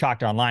we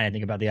talked online, I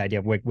think, about the idea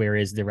of where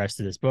is the rest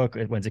of this book?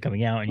 When's it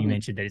coming out? And you Mhm.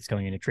 mentioned that it's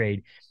coming in a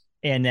trade.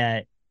 And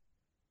that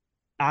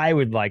I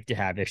would like to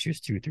have issues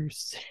 2 through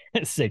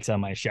 6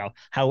 on my shelf.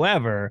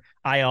 However,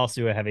 I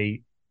also have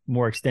a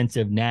more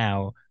extensive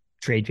now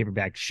trade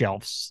paperback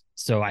shelves,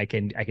 so I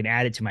can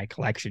add it to my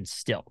collection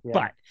still. Yeah.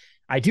 But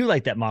I do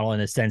like that model in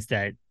the sense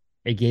that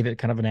it gave it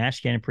kind of an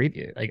ash can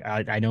preview. Like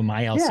I know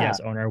my Yeah. LCS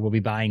owner will be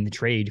buying the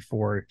trade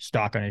for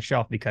stock on his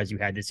shelf because you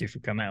had this issue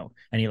come out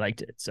and he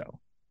liked it. So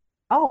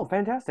Oh,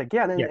 fantastic.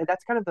 Yeah, yeah, and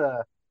that's kind of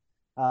the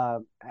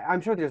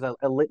I'm sure there's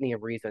a litany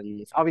of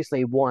reasons.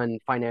 Obviously, one,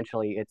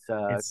 financially, it's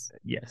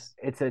yes,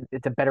 it's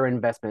a better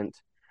investment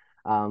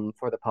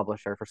for the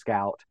publisher, for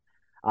Scout.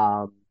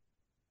 Um,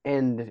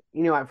 and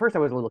at first I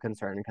was a little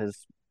concerned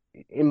because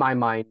in my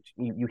mind,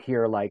 you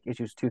hear like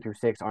issues 2 through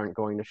 6 aren't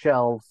going to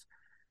shelves.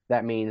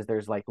 That means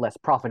there's like less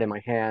profit in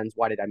my hands.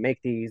 Why did I make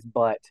these?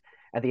 But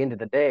at the end of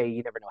the day,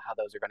 you never know how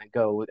those are going to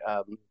go.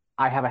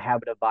 I have a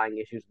habit of buying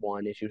issues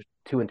one, issues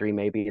two and three,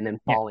 maybe, and then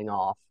yeah, falling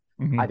off.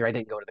 mm-hmm. Either I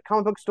didn't go to the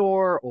comic book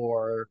store,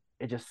 or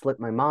it just slipped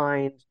my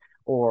mind,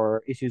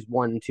 or issues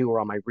one and two were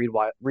on my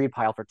read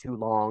pile for too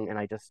long, and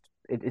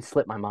it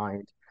slipped my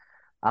mind.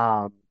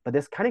 But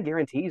this kind of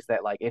guarantees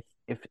that like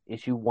if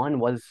issue one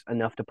was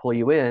enough to pull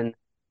you in,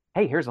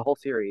 hey, here's a whole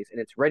series and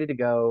it's ready to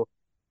go.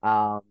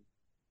 Um,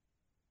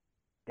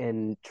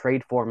 in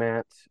trade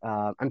format.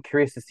 I'm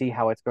curious to see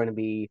how it's going to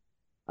be,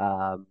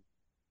 um,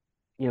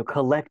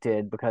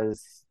 collected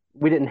because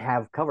we didn't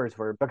have covers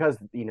for because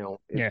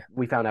Yeah,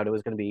 we found out it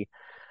was going to be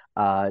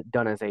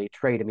done as a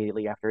trade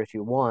immediately after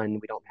issue one.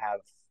 We don't have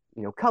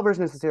covers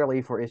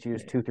necessarily for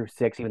issues 2 through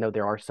 6, even though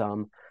there are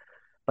some,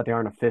 but they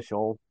aren't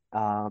official.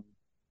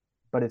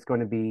 But it's going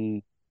to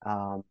be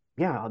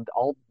yeah,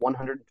 all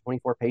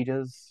 124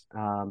 pages.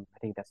 I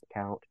think that's the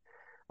count.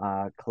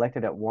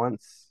 Collected at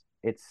once.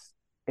 It's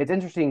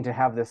interesting to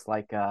have this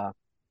like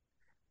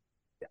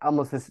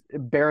almost this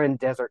barren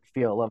desert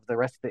feel of the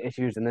rest of the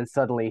issues, and then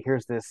suddenly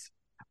here's this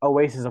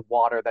oasis of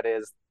water that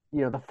is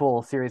the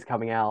full series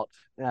coming out.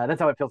 That's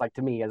how it feels like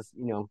to me, as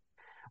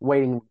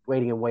waiting,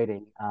 waiting, and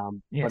waiting.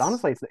 But yes,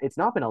 honestly, it's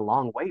not been a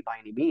long wait by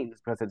any means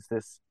because it's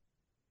this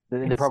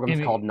the it's program I is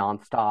called mean,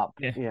 Nonstop.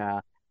 yeah,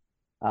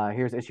 Yeah.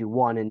 Here's issue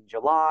one in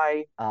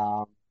July,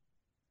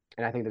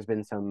 and I think there's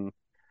been some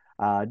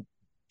uh,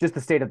 just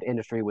the state of the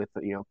industry with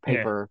yeah,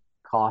 paper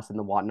costs and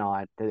the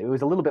whatnot. It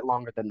was a little bit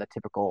longer than the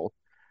typical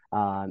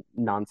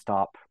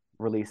nonstop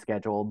release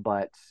schedule,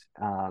 but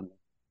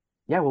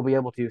yeah, we'll be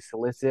able to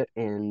solicit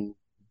in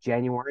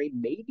January,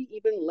 maybe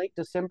even late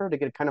December, to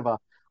get kind of a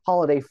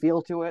holiday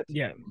feel to it.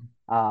 yeah,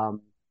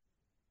 Um,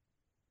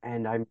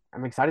 and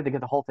I'm excited to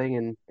get the whole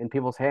thing in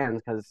people's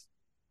hands because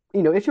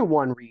issue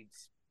one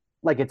reads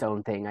like its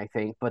own thing, I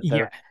think, but the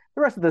yeah.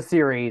 the rest of the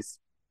series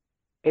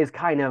is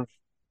kind of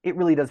it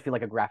really does feel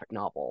like a graphic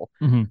novel.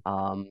 Mm-hmm.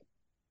 Um,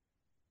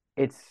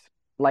 it's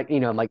like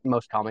like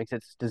most comics,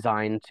 it's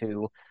designed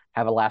to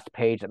have a last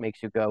page that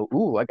makes you go,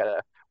 "Ooh, I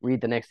gotta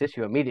read the next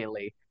issue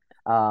immediately."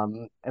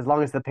 As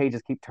long as the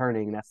pages keep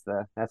turning, that's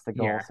the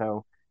goal. Yeah,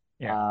 So,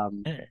 yeah.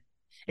 um,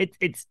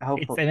 It's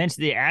hopefully, I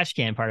mentioned the ash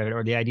can part of it,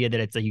 or the idea that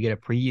it's like you get a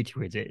preview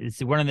towards it.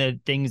 It's one of the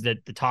things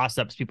that the toss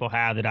ups people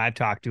have that I've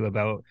talked to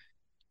about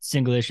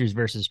single issues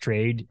versus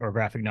trade or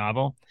graphic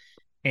novel.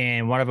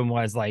 And one of them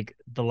was like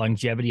the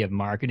longevity of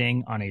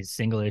marketing on a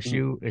single mhm,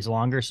 issue is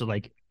longer. So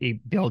like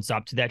it builds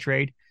up to that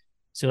trade.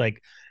 So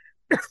like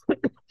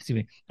excuse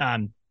me.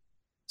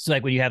 So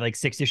like when you have like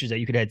 6 issues that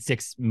you could have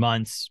 6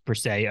 months per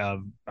se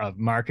of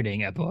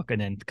marketing a book,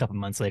 and then a couple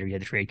months later you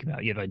had the trade come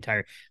out. You have an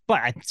entire.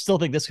 But I still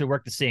think this could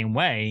work the same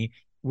way. Mhm.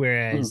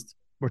 Whereas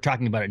we're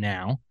talking about it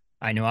now.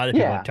 I know other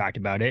people have Yeah. talked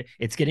about it.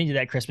 It's getting to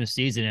that Christmas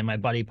season, and my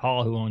buddy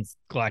Paul, who owns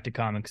Galactic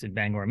Comics in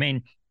Bangor,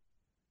 Maine,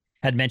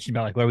 had mentioned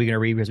about like what are we going to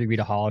read because we read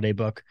a holiday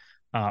book,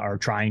 or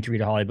trying to read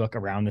a holiday book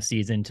around the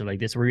season to like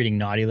this. We're reading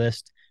Naughty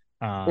List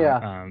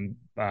Yeah.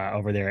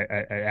 over there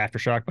at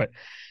Aftershock, but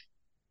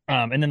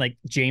and then like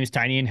James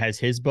Tynion has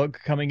his book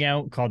coming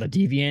out called The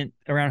Deviant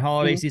around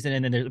holiday Mhm. season.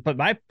 And then but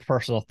my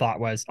personal thought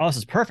was, oh, this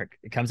is perfect.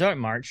 It comes out in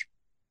March.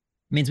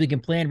 It means we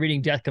can plan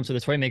reading Death Comes to the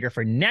Toymaker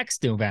for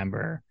next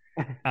November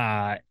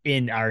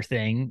in our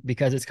thing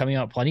because it's coming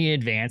out plenty in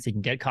advance. You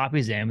can get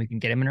copies in, we can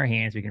get them in our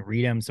hands, we can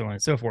read them, so on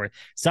and so forth.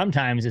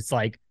 Sometimes it's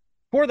like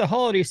for the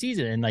holiday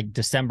season, and like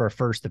December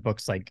 1st, the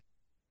book's like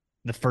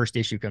the first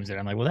issue comes in.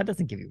 I'm like, well, that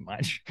doesn't give you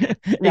much.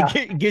 Yeah.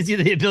 It gives you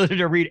the ability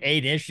to read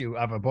an issue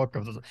of a book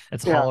of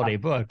it's a Yeah. holiday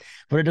book,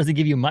 but it doesn't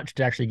give you much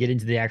to actually get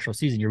into the actual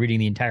season. You're reading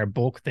the entire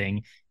bulk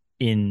thing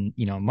in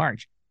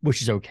March,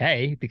 which is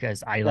okay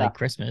because I Yeah. like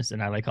Christmas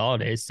and I like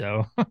holidays,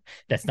 so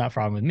that's not a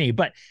problem with me.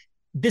 But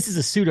this is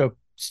a pseudo.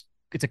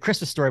 It's a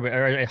Christmas story, but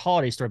or a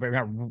holiday story, but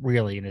not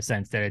really in the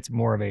sense that it's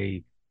more of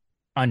a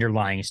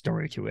underlying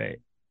story to it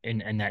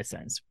in that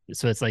sense.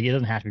 So it's like it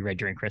doesn't have to be read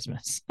during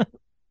Christmas.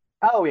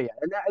 Oh yeah.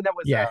 And that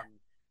was Yeah.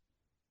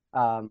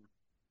 um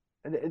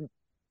it,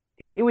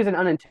 it was an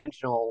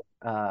unintentional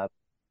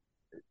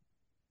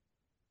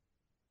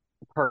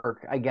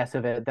perk, I guess,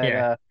 of it that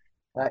Yeah.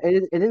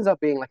 it ends up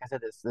being, like I said,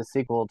 this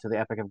sequel to the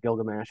Epic of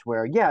Gilgamesh,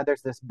 where yeah,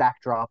 there's this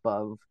backdrop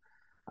of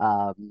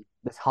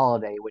this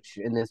holiday, which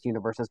in this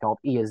universe is called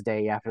Ea's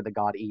Day after the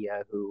god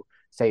Ea, who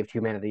saved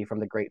humanity from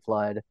the Great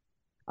Flood.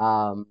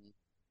 Um,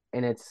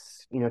 and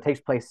it's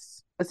takes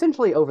place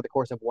essentially over the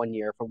course of 1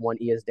 year, from one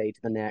Ea's Day to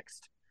the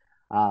next.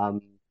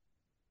 Um,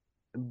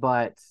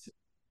 but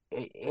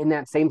in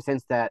that same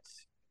sense, that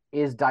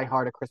is Die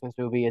Hard a Christmas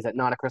movie? Is it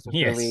not a Christmas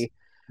Yes. movie?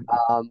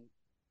 Um,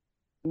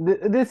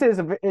 this is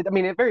I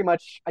mean, it very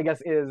much, I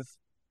guess, is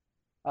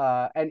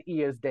an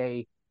Ea's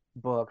Day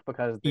book,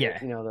 because Yeah.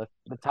 the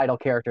title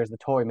character is the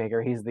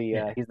Toymaker.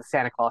 Yeah. He's the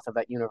Santa Claus of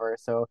that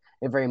universe, so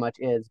it very much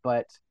is.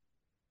 But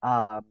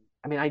I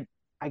mean,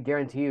 I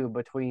guarantee you,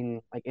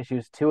 between like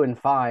issues 2 and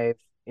 5,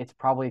 it's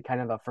probably kind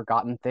of a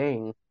forgotten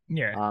thing,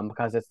 Yeah.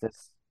 because it's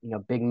this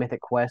big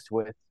mythic quest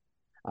with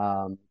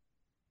um,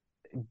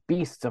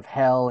 beasts of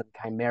hell and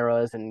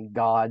chimeras and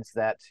gods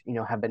that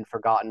have been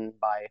forgotten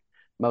by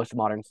most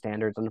modern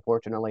standards,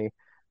 unfortunately,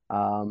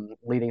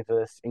 leading to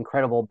this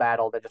incredible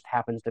battle that just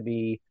happens to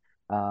be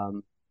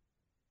um,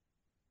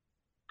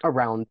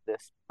 around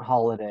this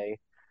holiday.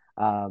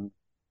 Um,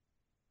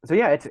 so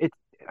yeah, it's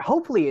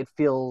hopefully it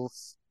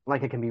feels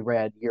like it can be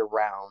read year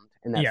round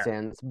in that Yeah.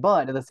 sense,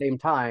 but at the same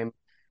time,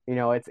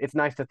 it's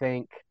nice to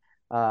think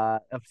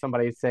of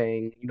somebody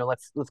saying,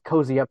 let's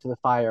cozy up to the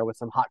fire with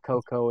some hot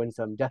cocoa and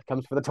some Death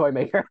Comes for the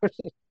Toymaker.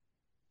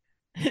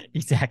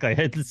 Exactly.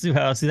 Let's see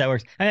how that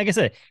works. And like I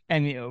said,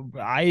 and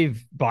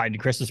I've bought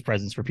Christmas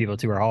presents for people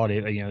too, or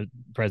holiday,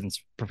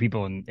 presents for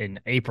people in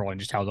April and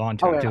just held on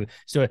to Oh them yeah.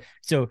 too.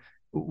 So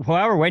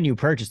however, when you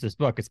purchase this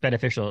book, it's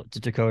beneficial to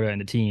Dakota and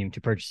the team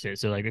to purchase it.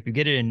 So like if you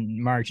get it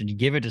in March and you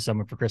give it to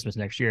someone for Christmas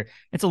next year,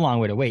 it's a long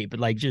way to wait. But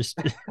like just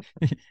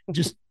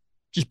just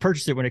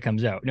purchase it when it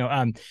comes out. No,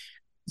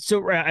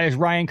 so is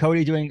Ryan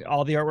Cody doing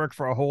all the artwork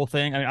for a whole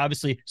thing? I mean,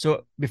 obviously.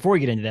 So before we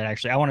get into that,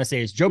 actually, I want to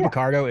say is Joe Yeah.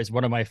 Picardo is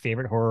one of my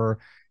favorite horror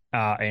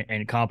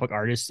and comic book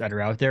artists that are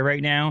out there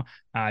right now.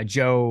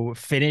 Joe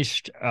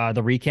finished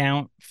the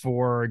recount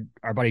for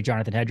our buddy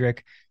Jonathan Hedrick.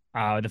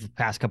 The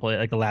past couple of,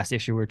 like the last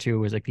issue or two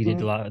was like he did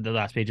Mhm. the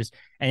last pages,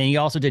 and then he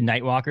also did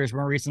Nightwalkers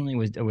more recently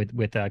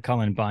with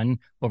Cullen Bunn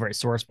over at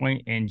Source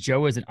Point. And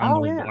Joe is an Oh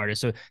unbelievable yeah.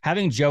 artist. So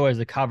having Joe as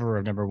the cover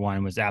of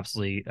 #1 was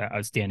absolutely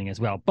outstanding as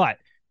well. But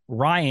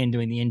Ryan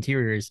doing the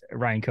interiors,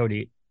 Ryan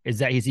Cody, is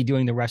he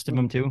doing the rest of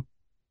them Mhm. too?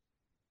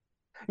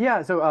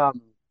 Yeah. So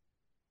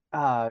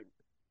uh,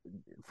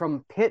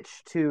 from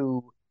pitch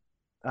to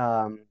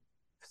um,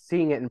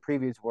 seeing it in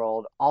Previews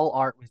World, all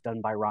art was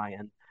done by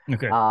Ryan.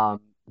 Okay.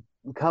 Um,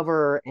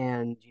 Cover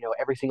and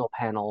every single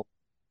panel,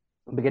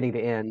 beginning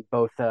to end,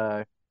 both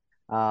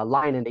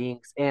line and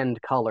inks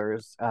and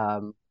colors.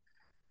 And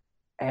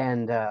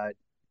the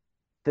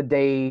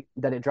day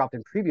that it dropped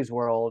in Previews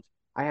World,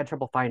 I had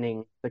trouble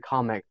finding the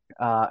comic,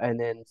 and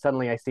then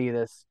suddenly I see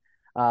this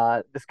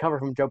cover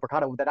from Joe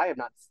Percato that I have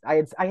not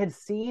I had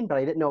seen, but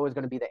I didn't know it was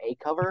going to be the A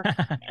cover.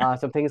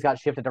 Some things got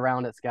shifted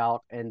around at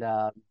Scout, and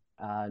uh,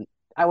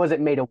 I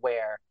wasn't made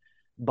aware,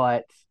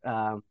 but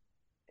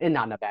and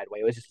not in a bad way.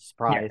 It was just a Yeah.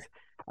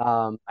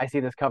 surprise. I see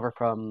this cover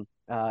from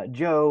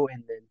Joe,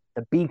 and then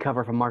the B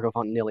cover from Marco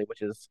Fontanilli,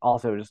 which is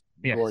also just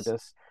Yes.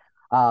 gorgeous.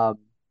 Um,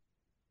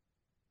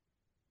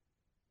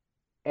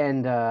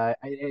 and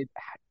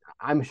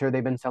I'm sure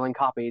they've been selling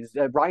copies.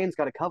 Ryan's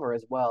got a cover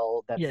as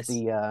well. That's Yes.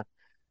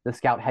 the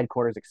Scout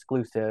headquarters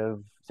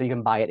exclusive, so you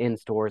can buy it in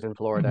stores in Mhm.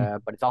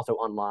 Florida, but it's also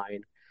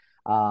online,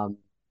 um,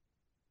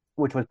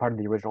 which was part of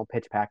the original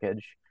pitch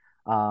package.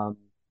 Um,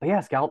 but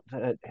yeah, Scout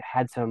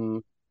had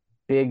some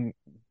big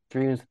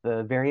dreams with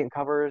the variant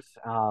covers.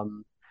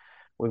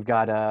 We've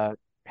got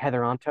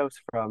Heather Ontos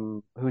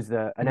from who's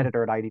an Mm,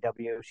 editor at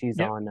IDW. She's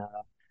yep. on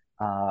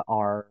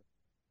our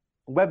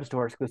web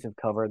store exclusive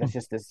cover. That's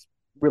just this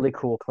really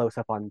cool close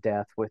up on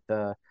Death with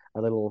a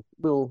little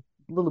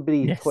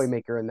bitty toy Yes.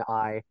 maker in the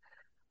eye.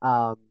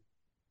 Um,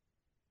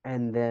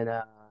 and then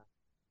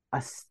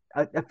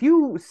a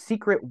few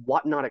secret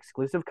Whatnot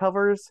exclusive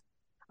covers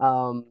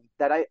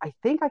that I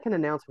think I can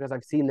announce because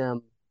I've seen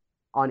them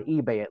on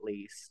eBay at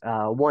least.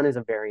 One is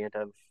a variant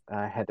of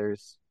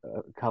Heather's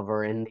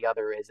cover, and the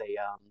other is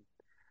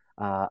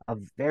a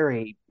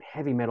very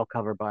heavy metal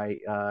cover by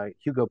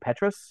Hugo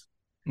Petrus.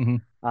 Hmm.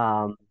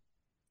 Um,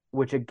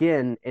 which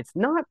again, it's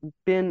not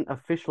been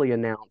officially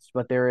announced,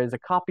 but there is a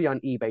copy on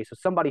eBay, so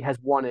somebody has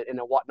won it in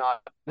a Whatnot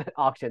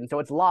auction, so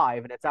it's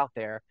live and it's out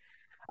there.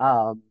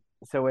 Um,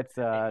 so it's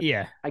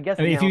Yeah. I guess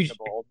I mean,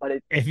 announceable, but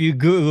if you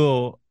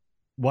Google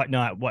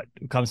whatnot, what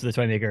comes to the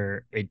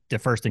Toymaker, the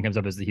first thing comes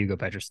up is the Hugo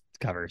Petrus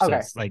cover. So okay,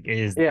 it's like it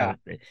is yeah,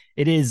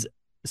 it is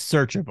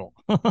searchable.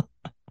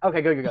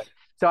 okay, good.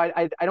 So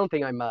I don't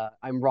think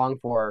I'm wrong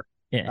for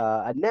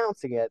Yeah.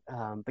 announcing it.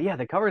 But yeah,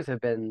 the covers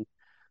have been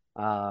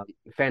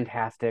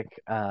fantastic.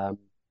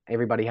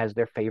 Everybody has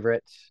their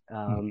favorites.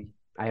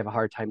 I have a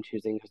hard time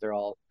choosing because they're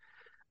all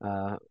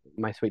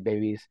my sweet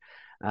babies.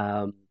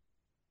 Um,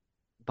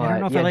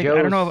 but yeah, I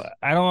don't Joe's know.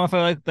 I don't know if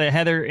I like the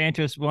Heather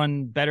Antis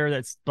one better.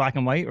 That's black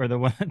and white, or the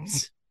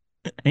ones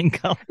in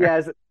color.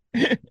 yeah.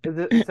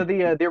 So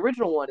the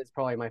original one is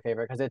probably my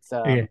favorite because it's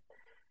Yeah.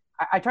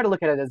 I try to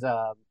look at it as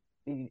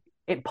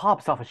it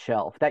pops off a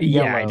shelf. That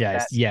Yeah, it yellow,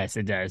 that does. Yes,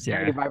 it does.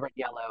 very Yeah. vibrant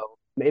yellow,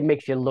 it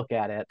makes you look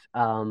at it.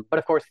 But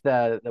of course,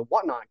 the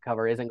Whatnot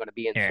cover isn't going to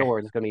be in Yeah.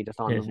 stores. It's going to be just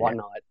on Yeah.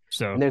 Whatnot.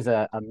 So And there's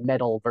a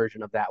metal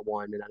version of that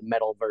one and a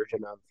metal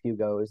version of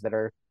Hugo's that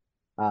are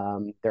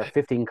there are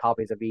 15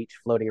 copies of each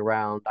floating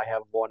around. I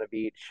have one of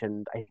each,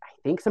 and I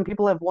think some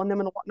people have won them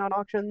in the Whatnot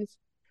auctions,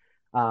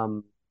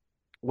 um,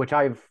 which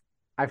I've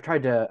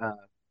tried to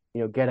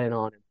get in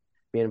on and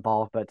be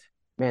involved, but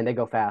man, they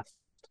go fast.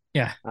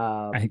 yeah,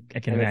 Um, I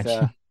can and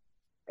imagine.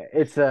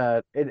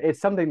 it's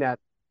something that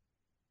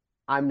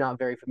I'm not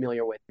very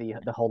familiar with the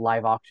whole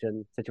live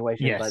auction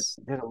situation, but Yes.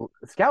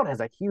 Scout has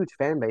a huge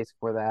fan base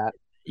for that.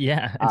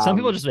 Yeah, and some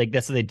people Um, just like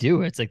that's what they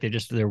do. It's like they're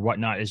just their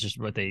whatnot is just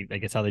what they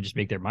like. It's how they just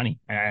make their money.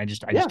 And I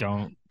just yeah,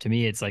 don't. To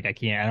me, it's like I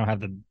can't. I don't have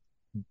the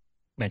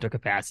mental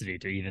capacity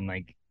to even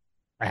like.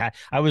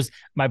 I was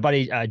my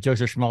buddy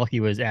Joseph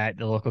Schmalke was at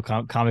the local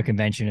comic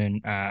convention in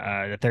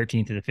the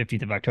 13th to the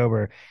 15th of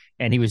October,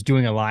 and he was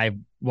doing a live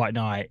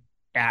whatnot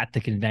at the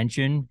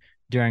convention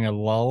during a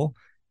lull.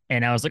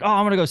 And I was like, oh,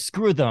 I'm gonna go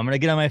screw with them. I'm gonna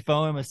get on my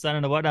phone, my son,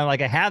 and the whatnot.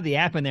 Like I have the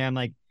app in there. I'm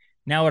like,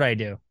 now what do I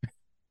do?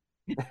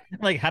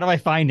 Like, how do I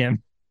find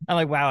him? I'm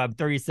like, wow, I'm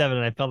 37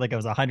 and I felt like I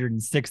was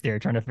 106 there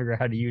trying to figure out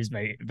how to use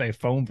my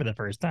phone for the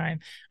first time.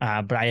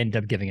 But I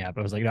ended up giving up.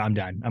 I was like, no, I'm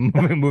done. I'm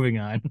moving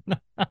on.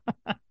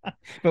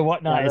 But yeah,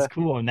 whatnot is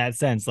cool in that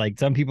sense. Like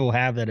some people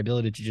have that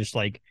ability to just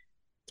like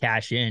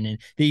cash in and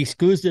the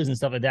exclusives and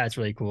stuff like that's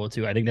really cool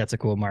too. I think that's a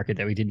cool market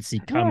that we didn't see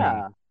coming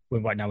yeah,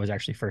 when whatnot was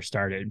actually first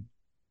started.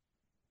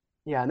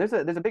 yeah. And there's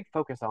a big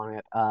focus on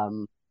it.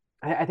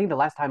 I think the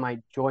last time I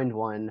joined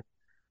one,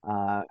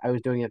 I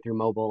was doing it through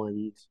mobile,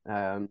 and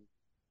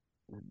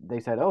they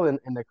said, "Oh, and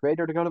the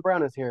creator Dakota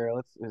Brown is here.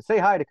 Let's say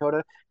hi,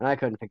 Dakota." And I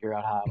couldn't figure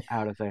out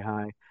how to say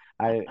hi.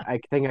 I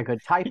think I could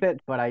type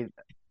it, but I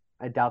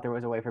doubt there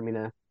was a way for me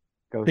to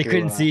go They through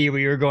couldn't see where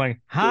you were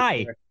going.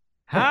 Hi, there.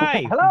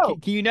 hi. Hello,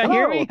 Can you not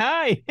hear me? hello.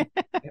 Hi.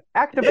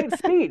 Activate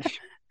speech.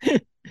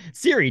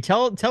 Siri,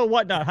 tell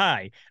whatnot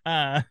hi.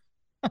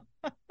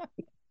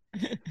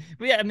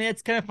 But yeah, I mean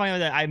it's kind of funny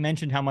that I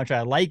mentioned how much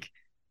I like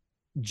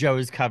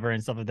Joe's cover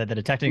and stuff like that. That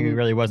it technically Mm,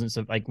 really wasn't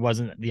so like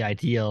wasn't the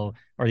ideal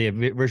or the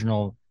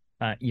original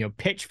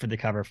pitch for the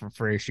cover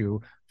for issue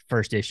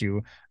first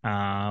issue.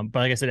 But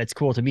like I said, it's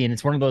cool to me, and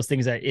it's one of those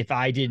things that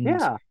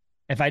yeah.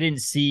 if I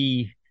didn't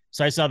see,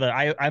 so I saw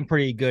that I'm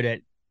pretty good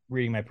at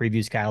reading my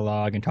previews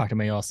catalog and talk to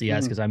my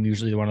LCS Mm, because I'm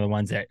usually one of the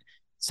ones that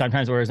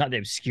sometimes where it's not the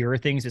obscure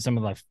things, it's some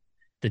of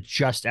the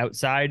just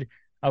outside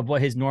of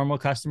what his normal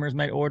customers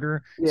might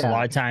order. So a yeah.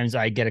 lot of times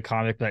I get a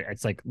comic, but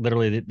it's like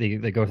literally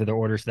they go through their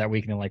orders for that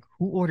week and they're like,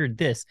 who ordered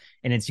this?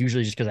 And it's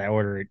usually just because I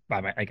order it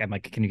by my, like, I'm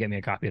like, can you get me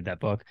a copy of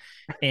that book?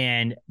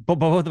 And but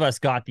both of us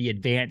got the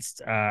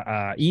advanced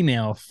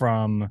email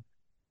from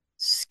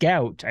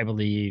Scout, I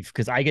believe,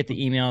 because I get the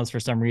emails for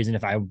some reason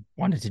if I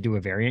wanted to do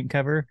a variant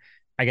cover.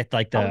 I get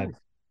like Oh, the nice.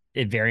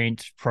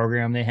 variant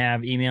program they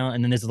have email,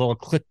 and then there's a little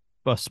click,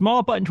 a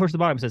small button towards the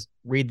bottom that says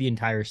read the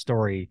entire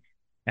story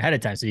ahead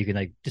of time so you can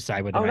like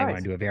decide whether or Oh, not you want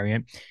to nice. do a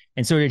variant.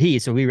 And so did he.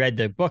 So we read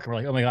the book and we're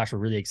like, oh my gosh, we're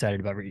really excited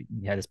about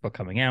this book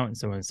coming out and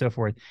so on and so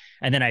forth.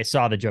 And then I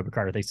saw the Joe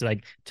Picardo thing. So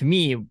like to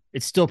me,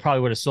 it still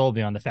probably would have sold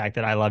me on the fact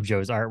that I love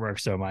Joe's artwork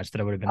so much that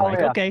I would have been Oh, like,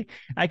 yeah. okay,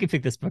 I can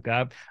pick this book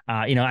up.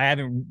 I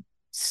haven't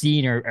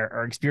seen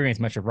or experienced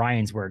much of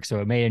Ryan's work, so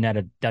it may not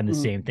have done the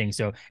Mhm. same thing.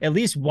 So at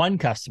least one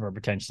customer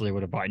potentially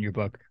would have bought your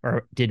book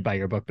or did buy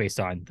your book based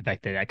on the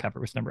fact that that cover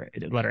was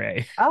letter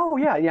A. Oh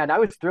yeah, yeah. And I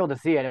was thrilled to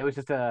see it. It was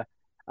just a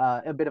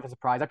bit of a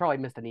surprise. I probably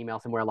missed an email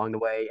somewhere along the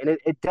way, and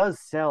it does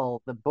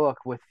sell the book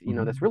with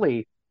this Mhm.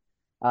 really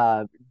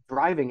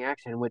driving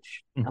action,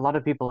 which a lot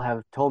of people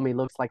have told me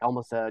looks like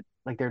almost a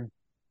like they're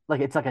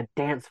like it's like a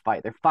dance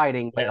fight. They're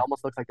fighting, but it Yeah,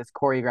 almost looks like this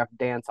choreographed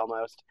dance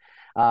almost,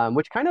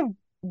 which kind of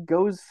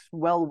goes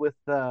well with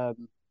the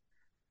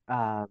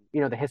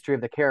history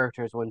of the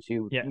characters once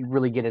you yeah, you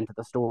really get into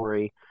the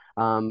story,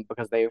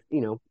 because they've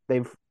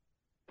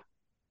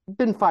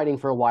been fighting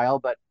for a while,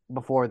 but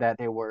before that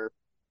they were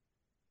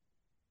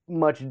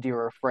much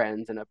dearer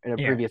friends in a yeah.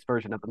 previous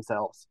version of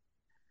themselves.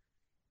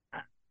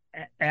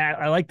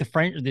 I like the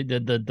French,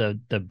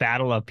 the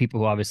battle of people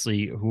who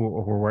obviously who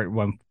were at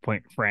one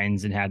point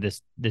friends and had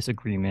this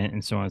disagreement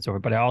and so on and so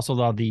forth. But I also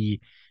love the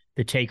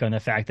take on the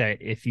fact that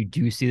if you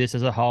do see this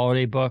as a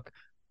holiday book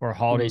or a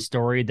holiday Mhm.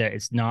 story, that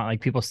it's not like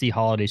people see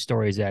holiday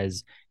stories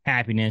as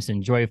happiness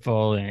and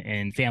joyful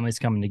and families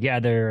coming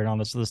together and all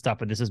this other stuff.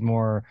 But this is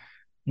more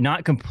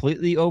not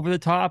completely over the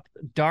top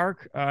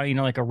dark,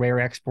 like a Rare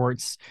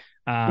Exports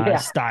Yeah.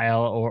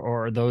 style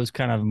or those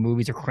kind of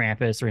movies or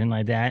Krampus or anything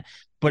like that.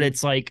 But Mhm.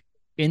 it's like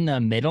in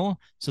the middle.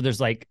 So there's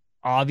like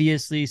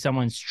obviously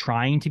someone's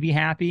trying to be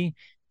happy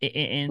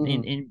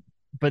Mhm.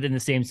 but in the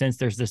same sense,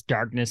 there's this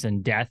darkness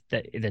and death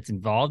that's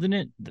involved in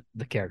it.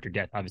 The character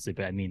death, obviously,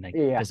 but I mean like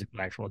Yeah.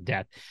 physical, actual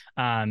death.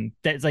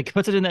 That's like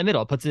puts it in that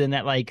middle, puts it in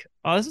that like,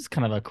 oh, this is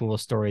kind of a cool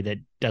story that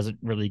doesn't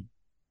really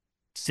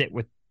sit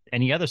with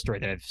any other story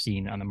that I've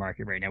seen on the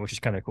market right now, which is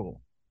kind of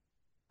cool.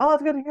 Oh,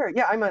 that's good to hear.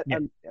 Yeah, I'm a, Yeah,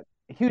 I'm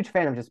a huge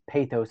fan of just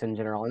pathos in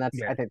general, and that's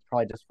yeah, I think it's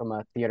probably just from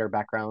a theater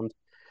background.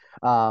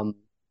 Um,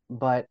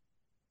 but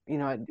you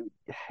know,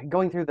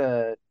 going through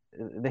the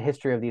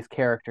history of these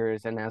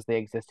characters and as they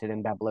existed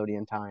in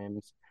Babylonian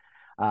times,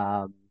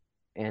 um,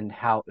 and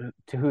how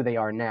to who they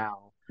are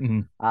now,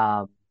 mm-hmm.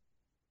 um,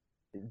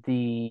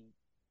 the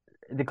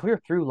the clear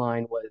through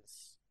line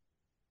was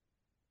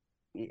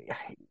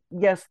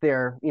yes,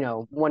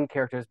 one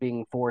character is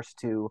being forced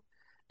to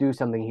do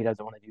something he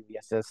doesn't want to do.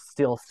 Yes, to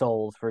steal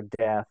souls for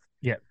death.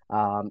 Yeah,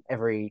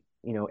 Every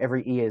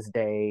Iya's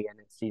day, and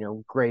it's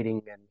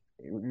grating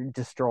and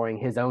destroying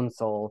his own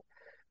soul.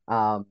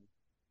 Um,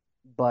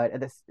 but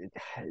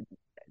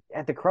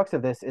at the crux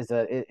of this it's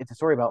a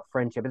story about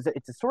friendship.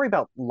 It's a story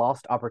about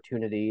lost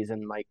opportunities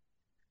and like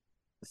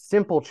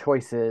simple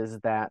choices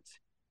that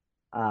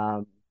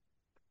um,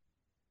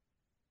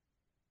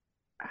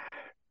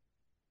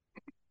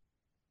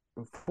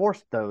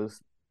 forced those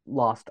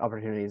lost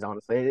opportunities.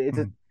 Honestly,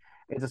 mm-hmm.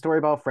 it's a story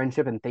about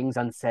friendship and things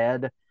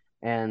unsaid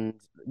and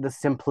the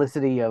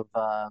simplicity of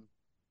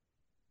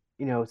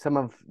some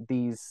of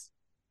these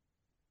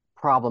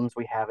problems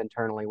we have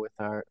internally with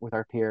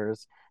our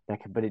peers that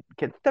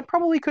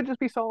probably could just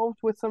be solved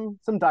with some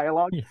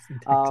dialogue, Yes,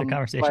 it's a but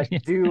conversation.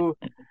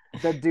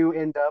 Yeah, do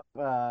end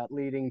up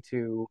leading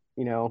to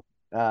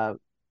uh,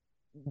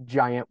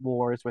 giant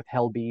wars with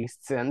hell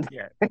beasts and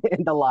yeah,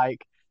 and the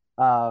like.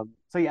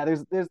 So yeah,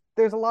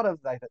 there's a lot of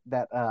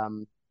that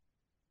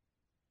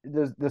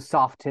the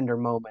soft tender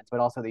moments, but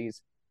also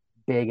these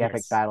big epic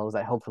yes, battles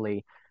that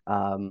hopefully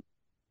um,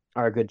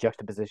 are a good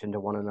juxtaposition to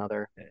one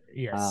another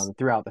yes,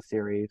 throughout the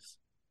series.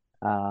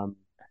 Um,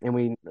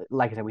 and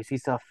like I said, we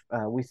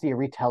see a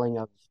retelling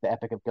of the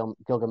Epic of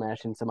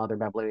Gilgamesh and some other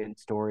Babylonian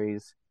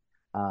stories,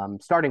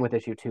 starting with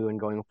issue 2 and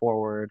going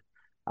forward.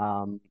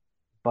 Um,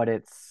 but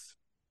it's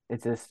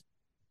this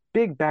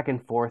big back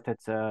and forth.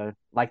 It's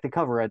like the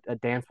cover, a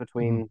dance mm-hmm.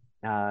 between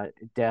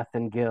Death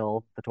and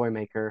Gil, the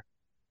Toymaker,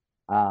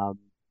 um,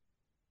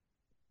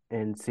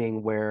 and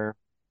seeing where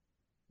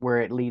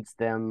it leads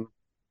them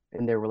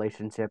in their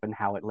relationship and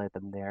how it led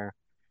them there.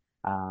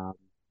 Um,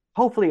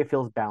 Hopefully it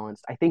feels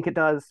balanced. I think it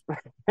does,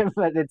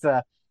 but it's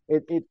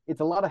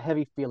a lot of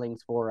heavy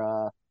feelings for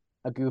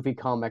a goofy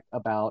comic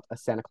about a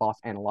Santa Claus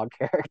analog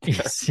character.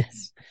 Yes,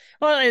 yes.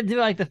 Well, I do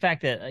like the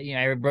fact that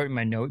I wrote in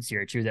my notes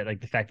here too that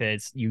like the fact that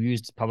it's you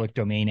used public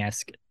domain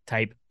esque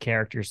type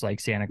characters like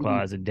Santa Mhm.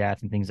 Claus and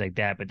Death and things like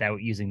that, but that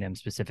using them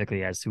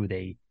specifically as who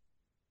they,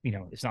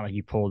 it's not like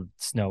you pulled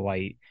Snow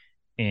White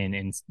in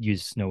and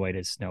used Snow White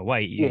as Snow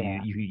White.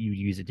 Yeah. You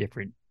use a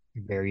different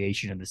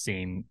variation of the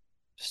same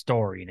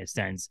story in a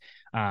sense.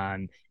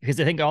 Because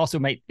I think also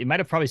might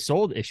have probably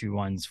sold issue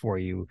ones for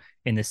you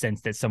in the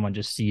sense that someone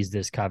just sees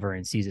this cover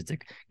and sees it's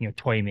a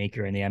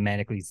Toymaker and they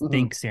automatically Mhm.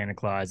 think Santa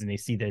Claus and they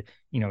see the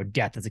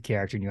Death as a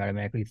character and you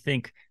automatically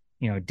think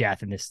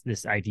Death and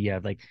this idea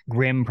of like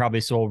Grimm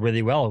probably sold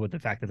really well with the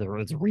fact that there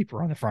was a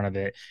Reaper on the front of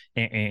it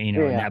and in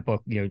Yeah. that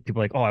book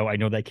people are like, oh, I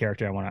know that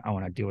character, I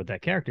want to deal with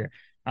that character.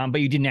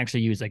 But you didn't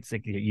actually use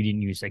you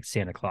didn't use like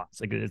Santa Claus.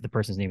 Like the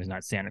person's name is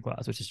not Santa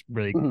Claus, which is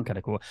really Mhm. kind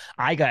of cool.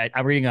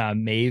 I'm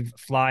reading Mave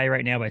Fly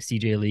right now by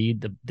CJ Lee,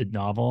 the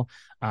novel.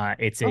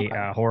 It's a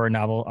Okay. horror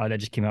novel that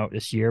just came out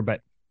this year.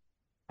 But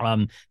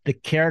the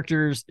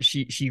characters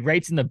she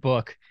writes in the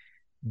book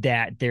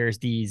that there's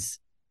these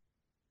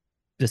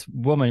this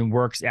woman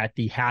works at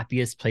the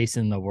happiest place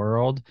in the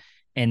world,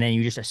 and then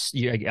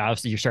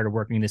obviously you started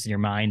working this in your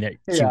mind that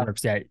Yeah.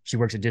 she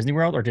works at Disney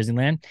World or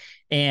Disneyland,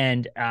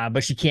 and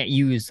but she can't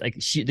use like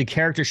the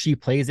character she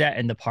plays at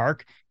in the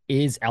park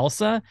is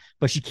Elsa,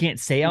 but she can't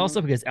say Mhm.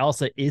 Elsa because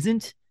Elsa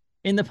isn't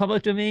in the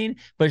public domain.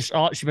 But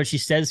she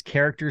says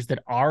characters that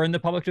are in the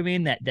public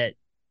domain that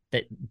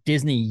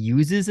Disney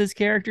uses as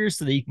characters,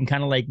 so that you can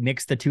kind of like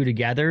mix the two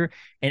together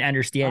and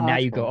understand. Oh, Now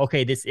that's you go, cool.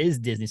 okay, this is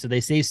Disney. So they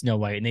say Snow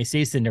White and they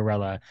say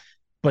Cinderella,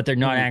 but they're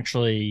not Mhm.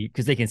 actually,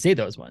 because they can say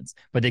those ones,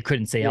 but they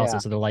couldn't say Elsa. Yeah.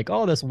 So they're like,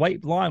 oh, this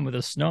white blonde with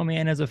a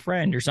snowman as a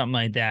friend or something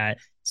like that.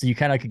 So you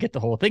kind of could get the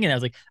whole thing. And I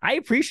was like, I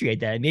appreciate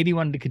that. It made me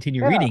wanted to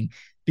continue Yeah. reading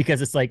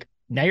because it's like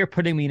now you're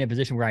putting me in a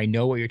position where I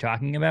know what you're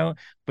talking about,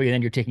 but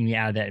then you're taking me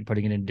out of that and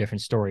putting it in a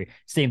different story.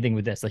 Same thing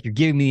with this. Like you're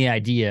giving me the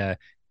idea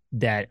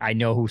that I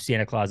know who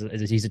Santa Claus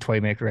is. He's a toy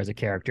maker as a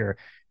character,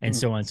 and Mhm.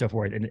 so on and so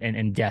forth,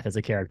 and Death as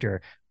a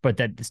character, but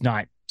that it's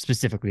not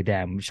specifically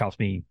them, which helps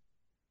me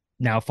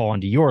now fall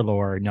into your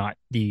lore, not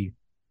the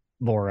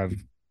lore of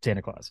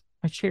Santa Claus.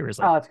 My chair is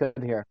like, Oh, that's good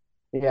to hear.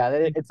 Yeah,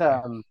 it's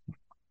I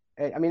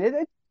mean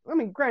I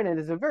mean, granted,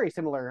 it's a very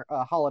similar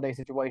holiday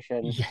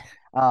situation. yeah,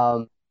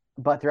 Um,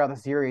 but throughout the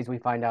series, we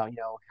find out,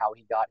 how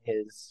he got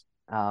his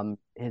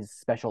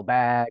special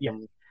bag, yeah,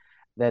 and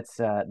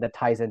that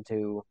ties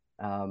into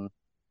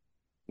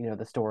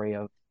the story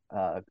of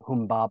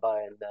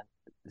Humbaba and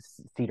the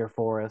cedar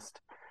forest.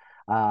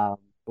 Um,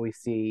 we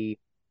see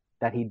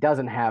that he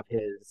doesn't have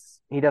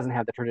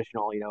the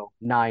traditional,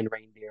 9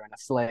 reindeer and a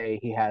sleigh.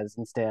 He has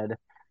instead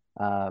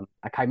a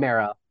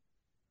chimera.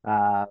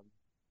 Uh,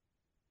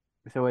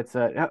 so it's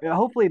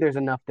hopefully there's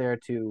enough there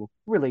to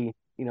really,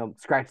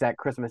 scratch that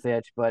Christmas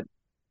itch, but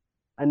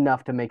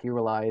enough to make you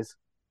realize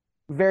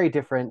very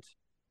different,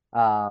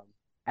 um,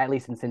 at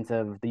least in sense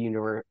of the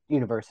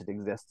universe it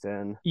exists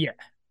in. yeah,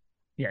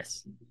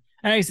 yes.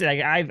 And like I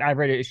said, I've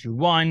read issue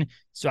one,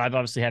 so I've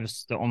obviously have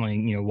the only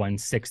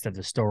 1/6 of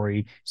the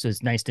story. So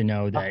it's nice to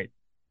know Oh, that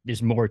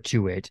there's more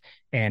to it,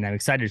 and I'm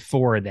excited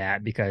for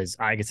that because,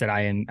 like I said,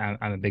 I'm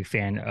a big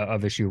fan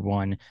of issue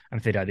one. I'm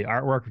a fan of the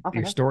artwork, oh,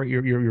 your fantastic. story,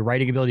 your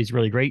writing ability is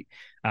really great.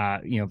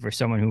 For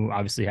someone who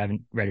obviously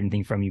haven't read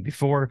anything from you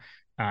before.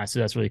 So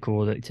that's really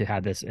cool to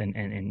have this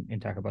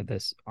and talk about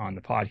this on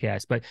the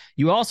podcast. But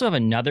you also have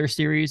another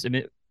series. I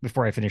mean,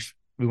 before I finish,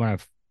 we want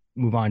to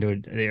move on to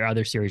the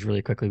other series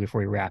really quickly before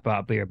we wrap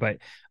up here. But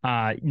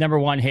number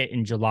one hit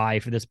in July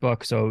for this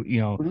book. So,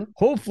 Mhm.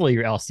 hopefully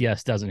your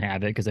LCS doesn't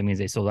have it because that means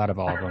they sold out of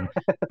all of them.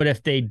 But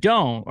if they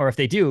don't, or if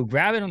they do,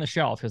 grab it on the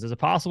shelf because there's a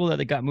possible that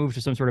they got moved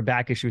to some sort of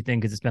back issue thing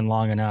because it's been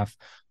long enough,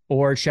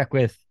 or check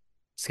with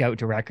Scout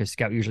Direct because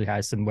Scout usually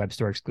has some web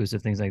store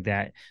exclusive things like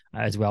that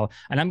as well.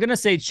 And I'm going to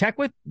say check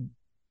with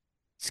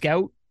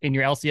Scout in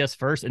your LCS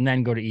first and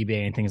then go to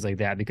eBay and things like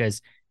that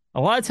because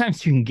a lot of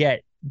times you can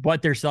get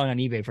what they're selling on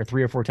eBay for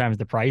 3 or 4 times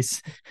the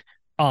price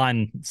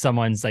on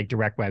someone's like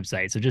direct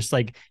website. So just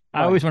like I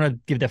Oh yeah. always want to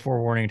give that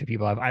forewarning to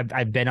people.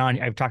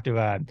 I've talked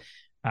to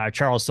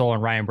Charles Soule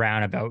and Ryan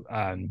Brown about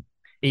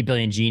 8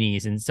 Billion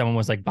Genies, and someone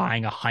was like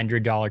buying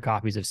 $100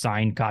 copies of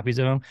signed copies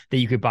of them that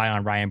you could buy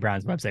on Ryan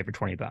Brown's website for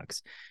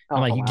 $20. I'm Oh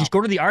like, you wow. just go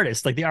to the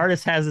artist. Like the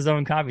artist has his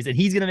own copies, and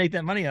he's gonna make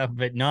that money off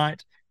of it,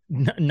 not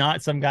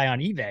some guy on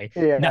eBay.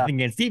 Yeah. Nothing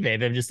against eBay,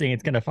 but I'm just saying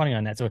it's kind of funny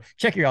on that. So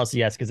check your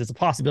LCS because it's a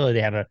possibility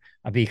they have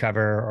a B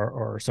cover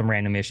or some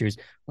random issues.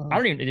 I Mhm.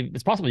 don't even.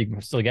 It's possible you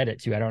can still get it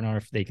too. I don't know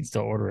if they can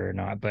still order it or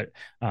not, but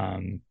yeah. I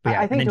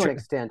And think then to an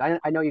extent.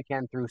 I know you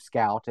can through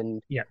Scout,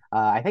 and yeah,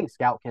 I think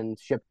Scout can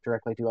ship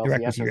directly to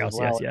directly to your LCSs as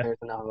LCS.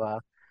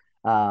 well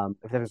Yeah,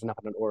 if there's enough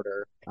of an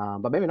order.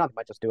 But maybe not. They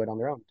might just do it on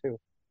their own too.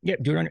 yeah.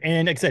 Do it.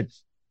 And like I said,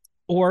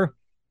 or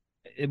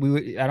I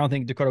don't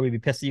think Dakota would be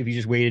pissed at you if you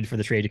just waited for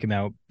the trade to come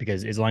out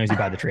because as long as you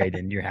buy the trade,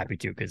 then you're happy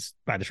to because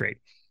buy the trade.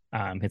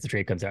 Hits the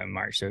trade comes out in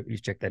March, so you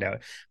check that out.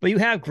 But you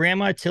have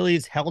Grandma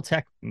Tilly's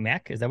Helltech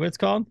Mech. Is that what it's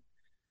called?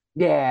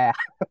 Yeah.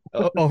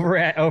 Over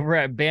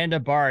at Band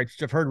of Bards.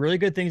 I've heard really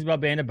good things about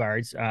Band of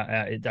Bards.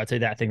 I'll tell you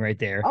that thing right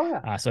there. Oh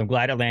yeah. So I'm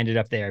glad it landed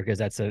up there because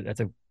that's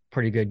a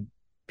pretty good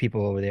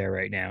people over there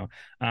right now.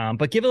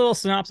 But give a little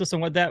synopsis on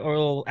what that or a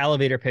little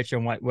elevator pitch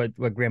on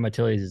what Grandma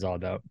Tilly's is all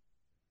about.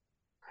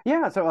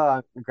 Yeah,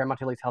 so Grandma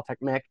Tilly's Helltech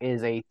Mech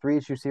is a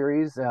 3-issue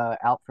series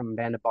out from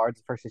Band of Bards.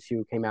 The first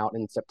issue came out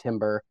in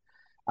September.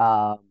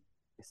 Um,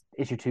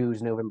 issue 2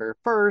 is November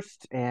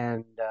 1st,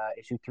 and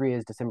issue 3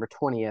 is December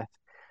 20th.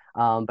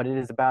 But it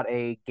is about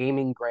a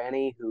gaming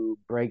granny who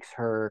breaks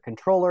her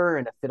controller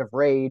in a fit of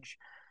rage,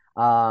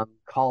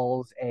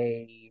 calls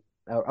a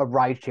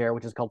ride share,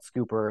 which is called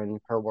Scooper in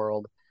her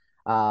world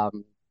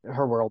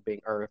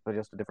being Earth, but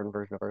just a different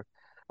version of Earth.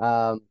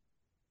 Um,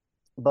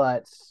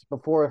 but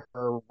before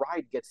her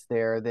ride gets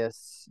there,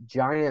 this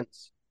giant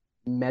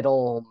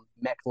metal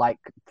mech-like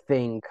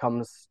thing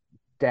comes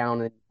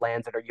down and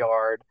lands at her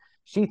yard.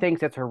 She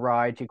thinks it's her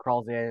ride. She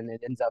crawls in.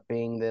 It ends up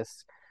being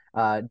this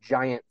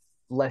giant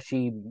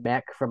fleshy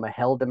mech from a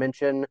hell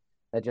dimension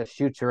that just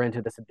shoots her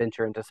into this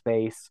adventure into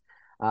space.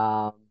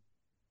 Um,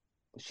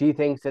 she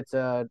thinks it's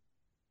a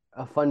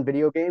fun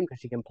video game because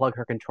she can plug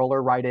her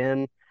controller right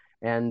in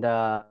and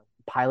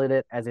pilot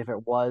it as if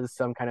it was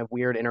some kind of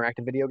weird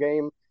interactive video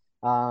game.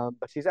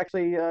 But she's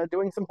actually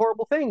doing some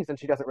horrible things and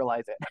she doesn't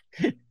realize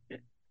it.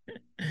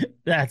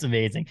 That's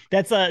amazing.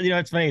 That's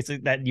it's funny. It's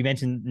that you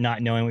mentioned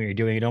not knowing what you're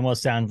doing. It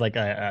almost sounds like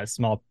a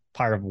small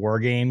part of war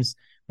games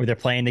where they're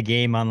playing the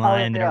game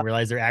online Oh and they don't yeah,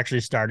 realize they're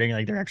actually starting,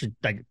 like they're actually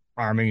like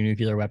arming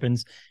nuclear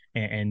weapons,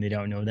 and they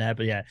don't know that.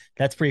 But yeah,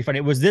 that's pretty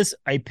funny. Was this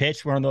I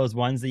pitched one of those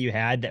ones that you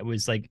had that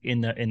was like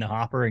in the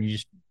hopper and you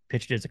just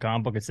pitched it as a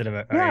comic book instead of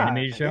an yeah,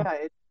 animated show?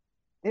 yeah.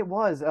 It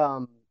was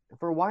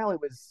for a while it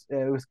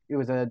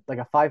was a like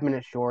a 5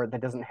 minute short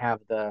that doesn't have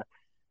the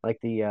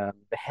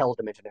hell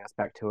dimension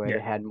aspect to it. Yeah.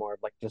 It had more of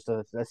like just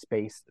a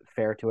space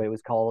fare to it. It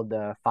was called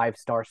the 5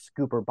 star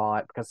Scooper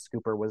Bot because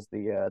Scooper was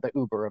the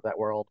Uber of that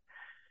world.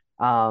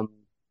 Um,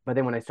 but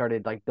then when I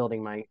started like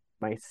building my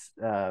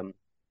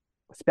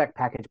spec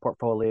package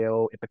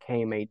portfolio, it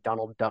became a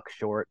Donald Duck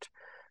short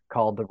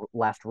called The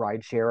Last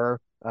Ride Sharer,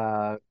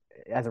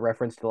 as a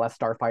reference to The Last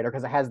Starfighter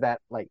because it has that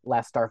like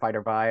Last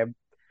Starfighter vibe.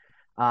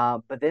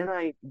 But then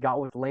I got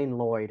with Lane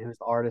Lloyd, who's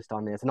the artist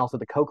on this and also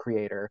the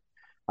co-creator.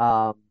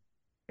 Um,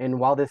 and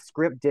while this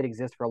script did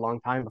exist for a long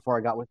time before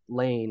I got with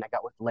Lane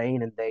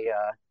and they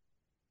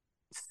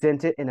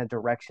sent it in a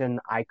direction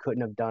I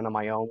couldn't have done on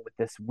my own with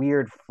this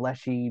weird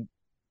fleshy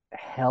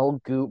hell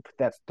goop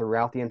that's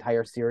throughout the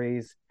entire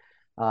series.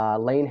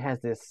 Lane has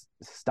this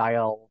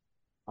style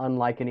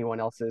unlike anyone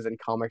else's in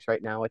comics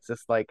right now. It's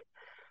just like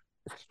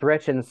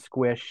stretch and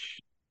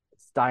squish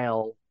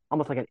style,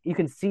 almost like you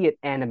can see it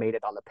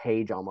animated on the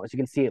page almost. You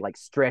can see it like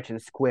stretch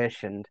and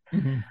squish, and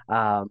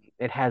Mm-hmm.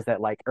 it has that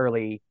like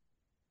early,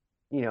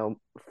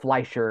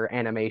 Fleischer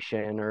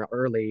animation or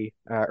early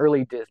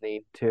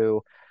Disney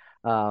too.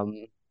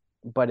 Um,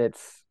 but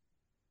it's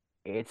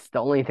the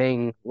only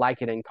thing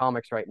like it in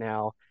comics right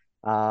now.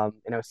 And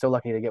I was so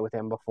lucky to get with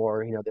him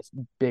before, this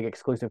big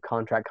exclusive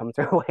contract comes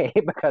their way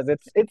because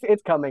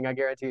it's coming, I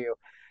guarantee you.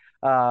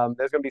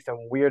 There's gonna be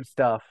some weird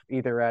stuff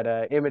either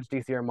at Image,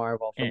 DC, or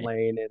Marvel from And,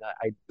 Lane,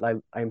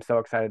 and I'm so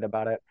excited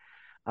about it.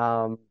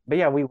 But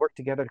yeah, we worked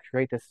together to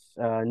create this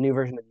new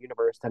version of the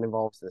universe that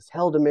involves this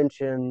hell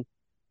dimension,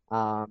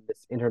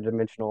 this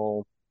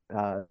interdimensional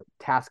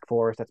task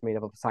force that's made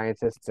up of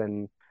scientists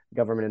and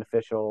government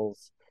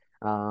officials.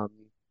 Um,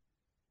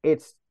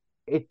 it's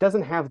it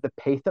doesn't have the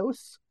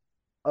pathos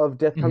of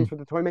Death mm-hmm. Comes from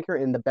the Toymaker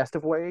in the best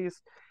of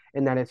ways,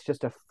 in that it's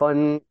just a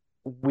fun,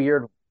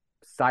 weird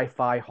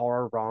sci-fi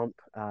horror romp.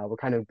 We're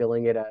kind of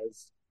billing it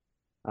as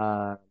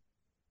uh,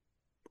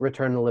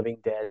 Return of the Living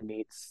Dead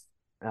meets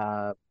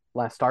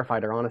Last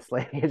Starfighter.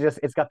 Honestly,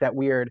 it's got that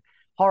weird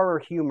horror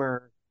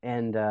humor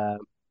and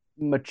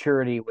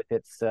maturity with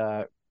its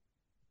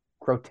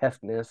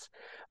grotesqueness,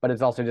 but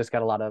it's also just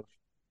got a lot of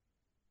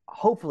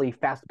hopefully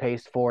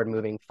fast-paced,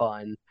 forward-moving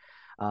fun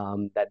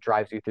that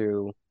drives you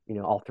through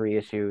all 3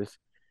 issues.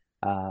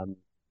 Um,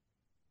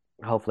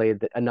 hopefully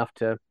enough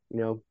to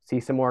see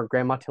some more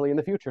Grandma Tilly in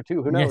the future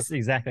too. Who knows? Yes,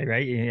 exactly.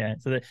 Right. Yeah.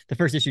 So the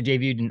first issue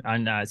debuted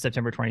on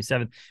September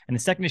 27th, and the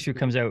second issue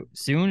comes out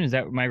soon. Is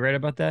that, am I right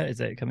about that? Is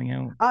that coming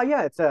out?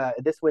 Yeah, it's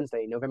this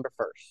Wednesday, November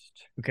 1st.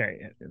 Okay,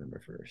 yeah,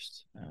 November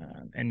 1st.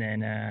 And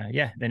then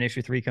yeah, then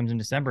issue 3 comes in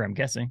December, I'm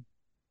guessing.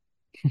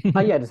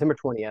 Yeah, December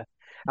 20th.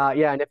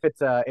 Yeah, and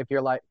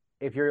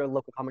if your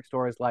local comic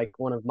store is like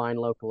one of mine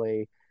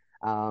locally,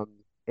 um,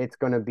 it's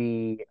going to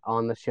be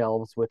on the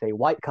shelves with a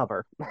white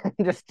cover.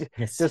 just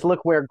Yes. just look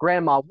where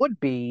Grandma would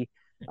be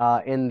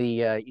in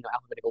the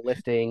alphabetical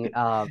listing,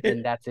 and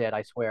It, that's it.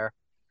 I swear.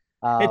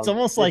 it's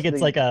almost like This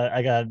it's the like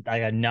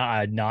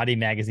a naughty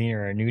magazine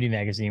or a nudie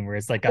magazine where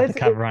it's like got the it's it,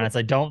 cover on. It's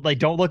like don't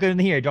look in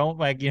here. Don't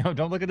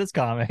don't look at this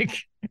comic.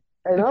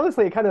 And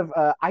honestly, it kind of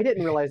I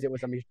didn't realize it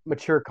was a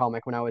mature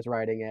comic when I was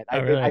writing it. Oh,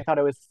 I really? thought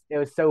it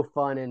was so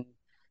fun and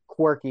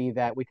quirky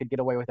that we could get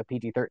away with a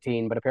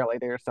PG-13, but apparently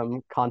there are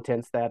some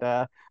contents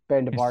that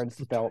Band of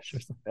Bards felt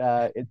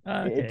it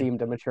Okay.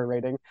 deemed a mature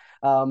rating.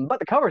 But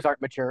the covers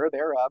aren't mature;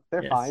 they're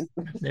Yes, fine.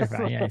 they're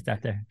fine. Yeah, it's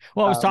not there.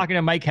 Well, I was um, talking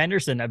to Mike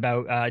Henderson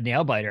about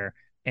Nailbiter,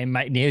 and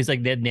Mike he was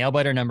like the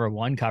Nailbiter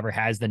 #1 cover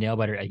has the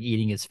Nailbiter like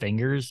eating his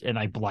fingers and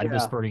like blood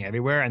was yeah. spurting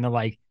everywhere, and they're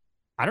like,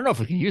 I don't know if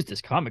we can use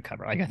this comic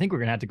cover. Like, I think we're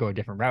gonna have to go a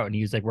different route. And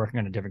he was like working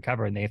on a different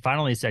cover, and they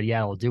finally said,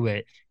 yeah, we'll do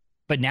it.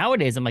 But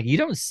nowadays, I'm like, you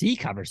don't see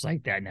covers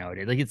like that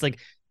nowadays. Like,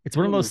 it's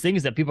one of those Mm,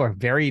 things that people are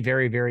very,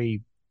 very,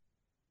 very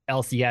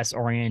LCS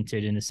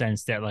oriented in the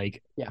sense that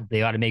like yeah.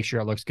 they ought to make sure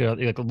it looks good,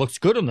 like it looks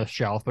good on the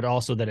shelf, but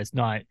also that it's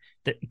not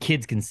that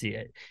kids can see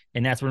it.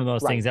 And that's one of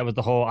those things Right. that was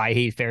the whole I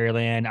hate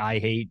Fairyland, I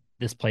hate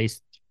this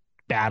place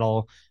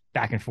battle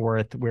back and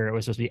forth where it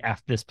was supposed to be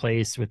F this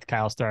place with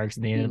Kyle Starks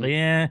and they ended up Mm, like,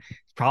 yeah,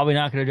 it's probably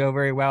not going to do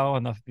very well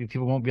and the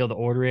people won't be able to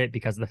order it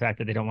because of the fact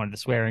that they don't want the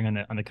swearing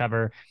on the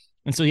cover.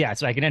 And so yeah,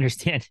 so I can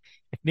understand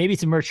if maybe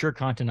some mature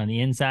content on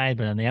the inside,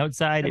 but on the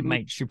outside, it mhm.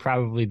 might should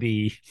probably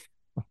be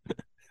a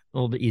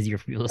little bit easier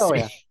for people to Oh see.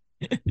 yeah.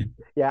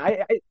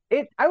 Yeah.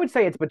 I would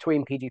say it's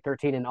between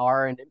PG-13 and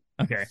R, and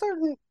Okay.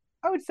 certain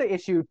I would say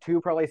issue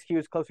 2 probably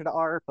skews closer to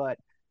R, but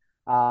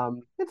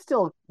there's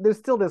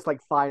still this like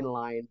fine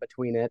line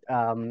between it.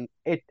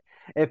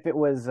 if it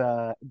was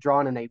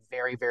drawn in a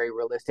very, very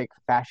realistic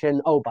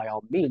fashion, oh, by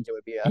all means, it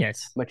would be a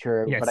Yes.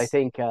 mature. But I Yes.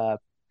 think, and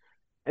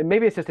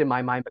maybe it's just in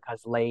my mind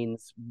because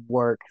Lane's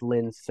work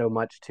lends so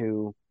much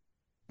to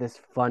this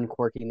fun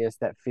quirkiness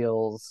that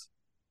feels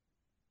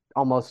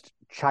almost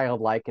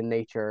childlike in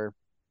nature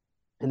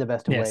in the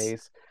best of Yes.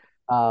 ways.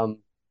 Um,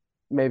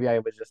 Maybe I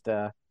was just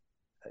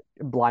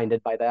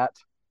blinded by that.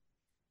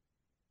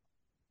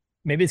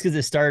 Maybe it's because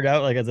it started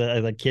out like as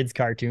a kid's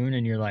cartoon,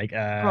 and you're like,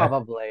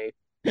 Probably.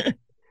 Yeah,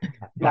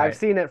 I've but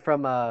seen it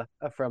from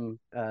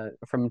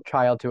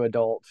child to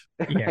adult.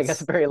 I guess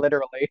yes. very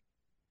literally.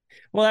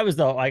 Well, that was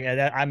the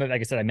I'm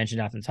like I said, I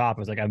mentioned off the top. I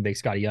was like, I'm a big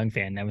Scotty Young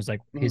fan. That was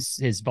like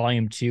Mhm. his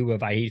volume 2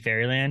 of I Hate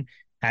Fairyland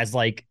has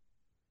like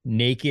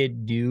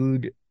naked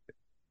dude,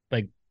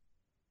 like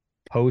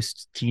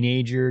post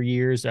teenager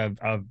years of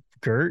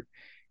Gert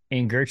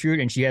and Gertrude,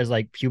 and she has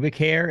like pubic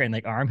hair and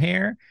like arm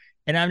hair.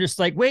 And I'm just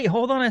like, wait,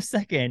 hold on a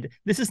second.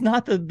 This is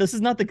not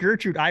the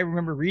Gertrude I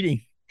remember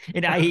reading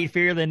in I Hate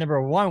Fairyland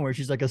 #1, where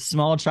she's like a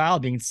small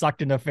child being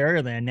sucked into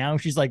fairyland. Now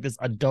she's like this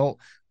adult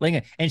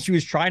thing, and she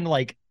was trying to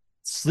like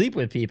sleep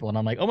with people. And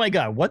I'm like, oh my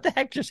God, what the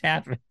heck just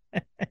happened?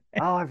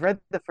 Oh, I've read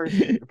the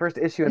first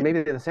issue and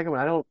maybe the second one.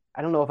 I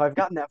don't know if I've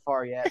gotten that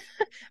far yet.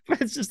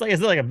 But it's just like it's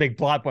not like a big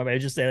plot point, but I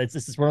just say it's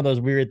just one of those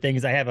weird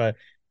things. I have a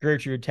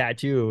Gertrude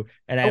tattoo,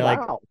 and Oh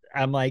wow.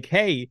 I'm like,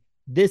 hey,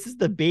 this is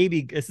the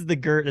baby, this is the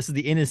Gert, this is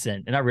the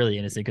innocent, and not really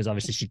innocent because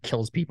obviously she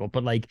kills people,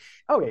 but like,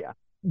 Oh yeah,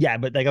 yeah,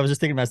 but like I was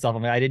just thinking to myself,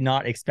 I did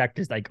not expect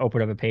to like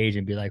open up a page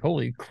and be like,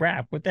 holy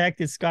crap, what the heck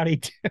did Scotty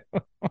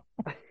do?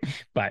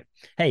 But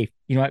hey,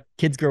 you know what?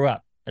 Kids grow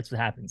up. That's what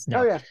happens. yeah.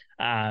 Oh No.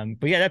 yeah.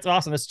 But yeah, that's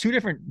awesome. That's two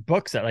different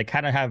books that like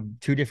kind of have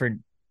two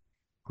different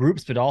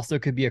groups, but also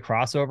could be a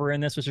crossover in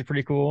this, which is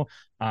pretty cool.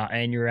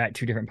 And you're at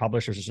two different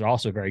publishers, which is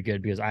also very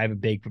good because I have a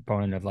big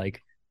proponent of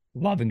like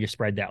loving to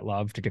spread that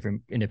love to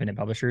different independent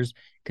publishers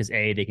because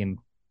they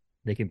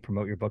can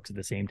promote your books at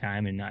the same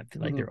time and not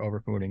feel like Mhm. they're over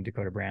promoting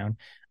Dakota Brown,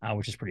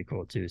 which is pretty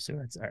cool too. So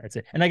that's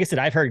it. And like I said,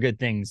 I've heard good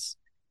things.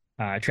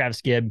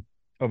 Travis Gibb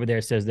over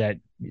there says that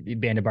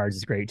Band of Bards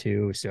is great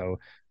too. So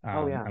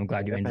Oh yeah. I'm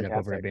glad Yeah, you they're ended up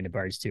over at fantastic. Band of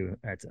Bards too.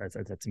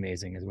 That's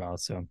amazing as well.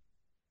 So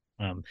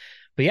um,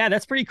 but yeah,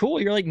 that's pretty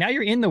cool. You're like now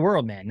you're in the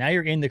world, man. Now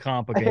you're in the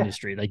comic book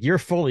industry. Like you're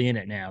fully in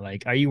it now.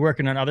 Like, are you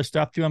working on other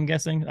stuff too? I'm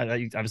guessing.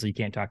 Obviously, you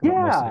can't talk about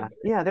most of Yeah, it.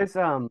 But yeah.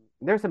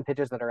 There's some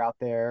pitches that are out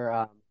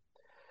there.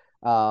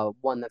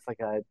 One that's like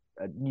a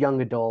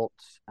young adult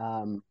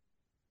um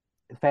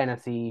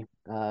fantasy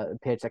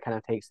pitch that kind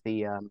of takes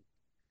the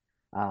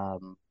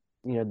um,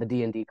 the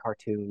D&D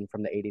cartoon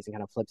from the 80s and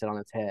kind of flips it on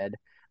its head.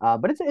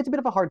 But it's a bit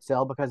of a hard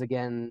sell because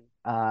again,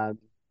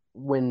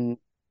 when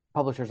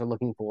publishers are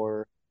looking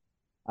for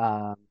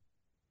uh,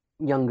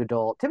 young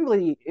adult,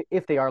 typically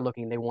if they are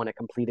looking, they want a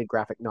completed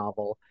graphic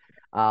novel,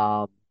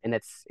 and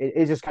it's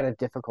just kind of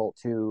difficult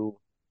to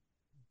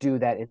do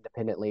that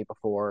independently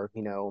before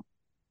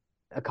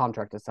a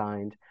contract is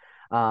signed.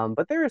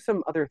 But there are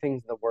some other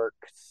things in the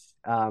works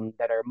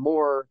that are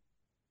more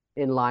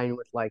in line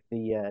with like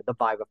the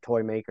vibe of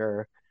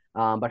Toymaker,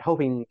 but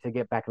hoping to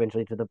get back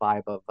eventually to the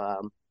vibe of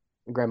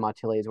Grandma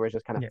Tilly's, where it's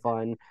just kind of yeah,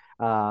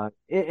 fun.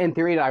 In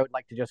theory, I would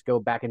like to just go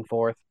back and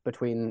forth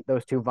between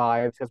those two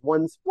vibes because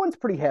one's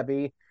pretty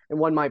heavy and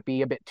one might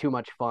be a bit too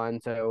much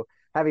fun. So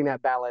having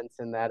that balance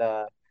and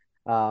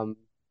um,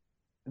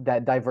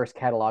 that diverse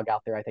catalog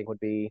out there, I think would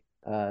be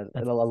a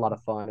that's lot awesome.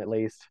 of fun at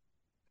least.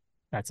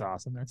 That's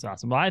awesome. That's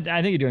awesome. Well, I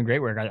think you're doing great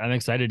work. I'm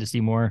excited to see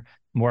more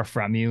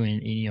from you,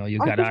 and you know,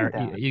 I appreciate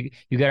that.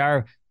 you got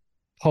our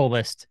pull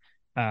list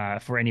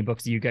for any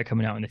books that you got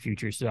coming out in the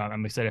future. So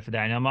I'm excited for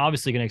that. And I'm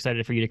obviously going to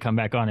excited for you to come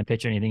back on and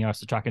pitch anything else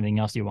to talk anything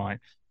else you want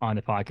on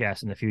the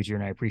podcast in the future.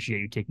 And I appreciate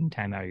you taking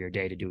time out of your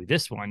day to do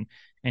this one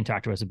and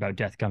talk to us about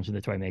Death Comes to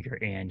the Toymaker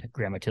and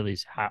Grandma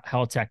Tilly's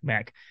Hell Tech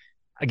Mech.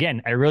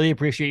 Again, I really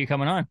appreciate you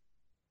coming on.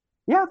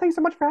 Yeah, thanks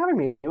so much for having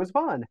me. It was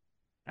fun.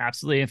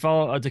 Absolutely. And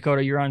follow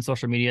Dakota. You're on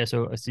social media,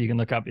 so you can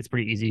look up. It's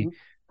pretty easy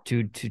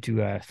Mhm.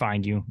 to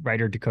find you.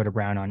 Writer Dakota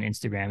Brown on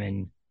Instagram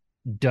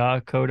and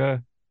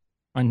Dakota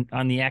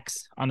on the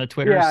X on the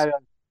Twitters. Yeah,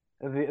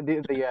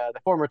 the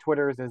former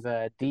Twitters is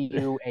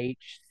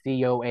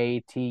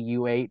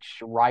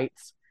DUHCOATUH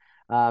rights,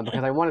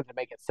 because I wanted to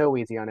make it so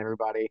easy on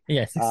everybody.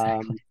 Yes,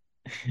 exactly. Um,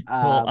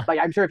 Well, but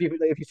I'm sure if you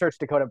search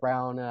Dakota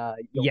Brown,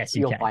 you'll yes,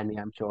 you you'll can. find me.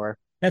 I'm sure.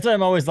 That's what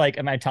I'm always like.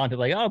 Am I telling people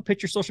like, oh,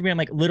 picture social media? I'm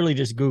like, literally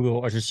just Google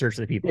or just search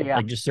the Yeah, people. yeah,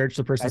 Like just search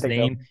the I person's think so.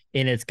 name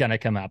and it's gonna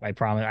come up. I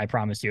promise. I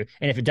promise you.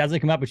 And if it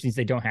doesn't come up, which means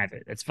they don't have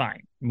it, that's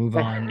fine. Move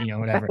on. You know,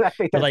 whatever. I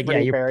think But that's like, yeah,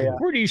 pretty you're fair. Yeah.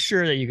 pretty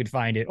sure that you could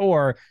find it,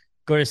 or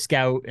go to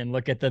Scout and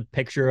look at the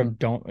picture Mhm. of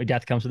 "Don't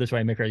Death Comes to This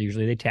Way Maker."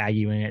 Usually they tag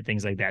you in it,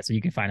 things like that, so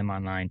you can find them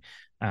online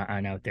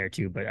and out there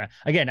too. But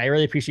again, I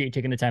really appreciate you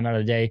taking the time out of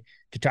the day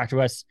to talk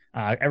to us.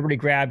 Everybody,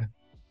 grab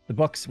the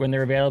books when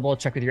they're available.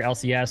 Check with your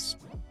LCS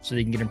so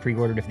they can get them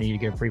pre-ordered if they need to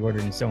get them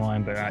pre-ordered and so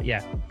on. But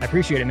yeah, I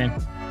appreciate it, man.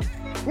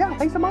 Yeah.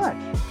 Thanks so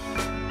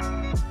much.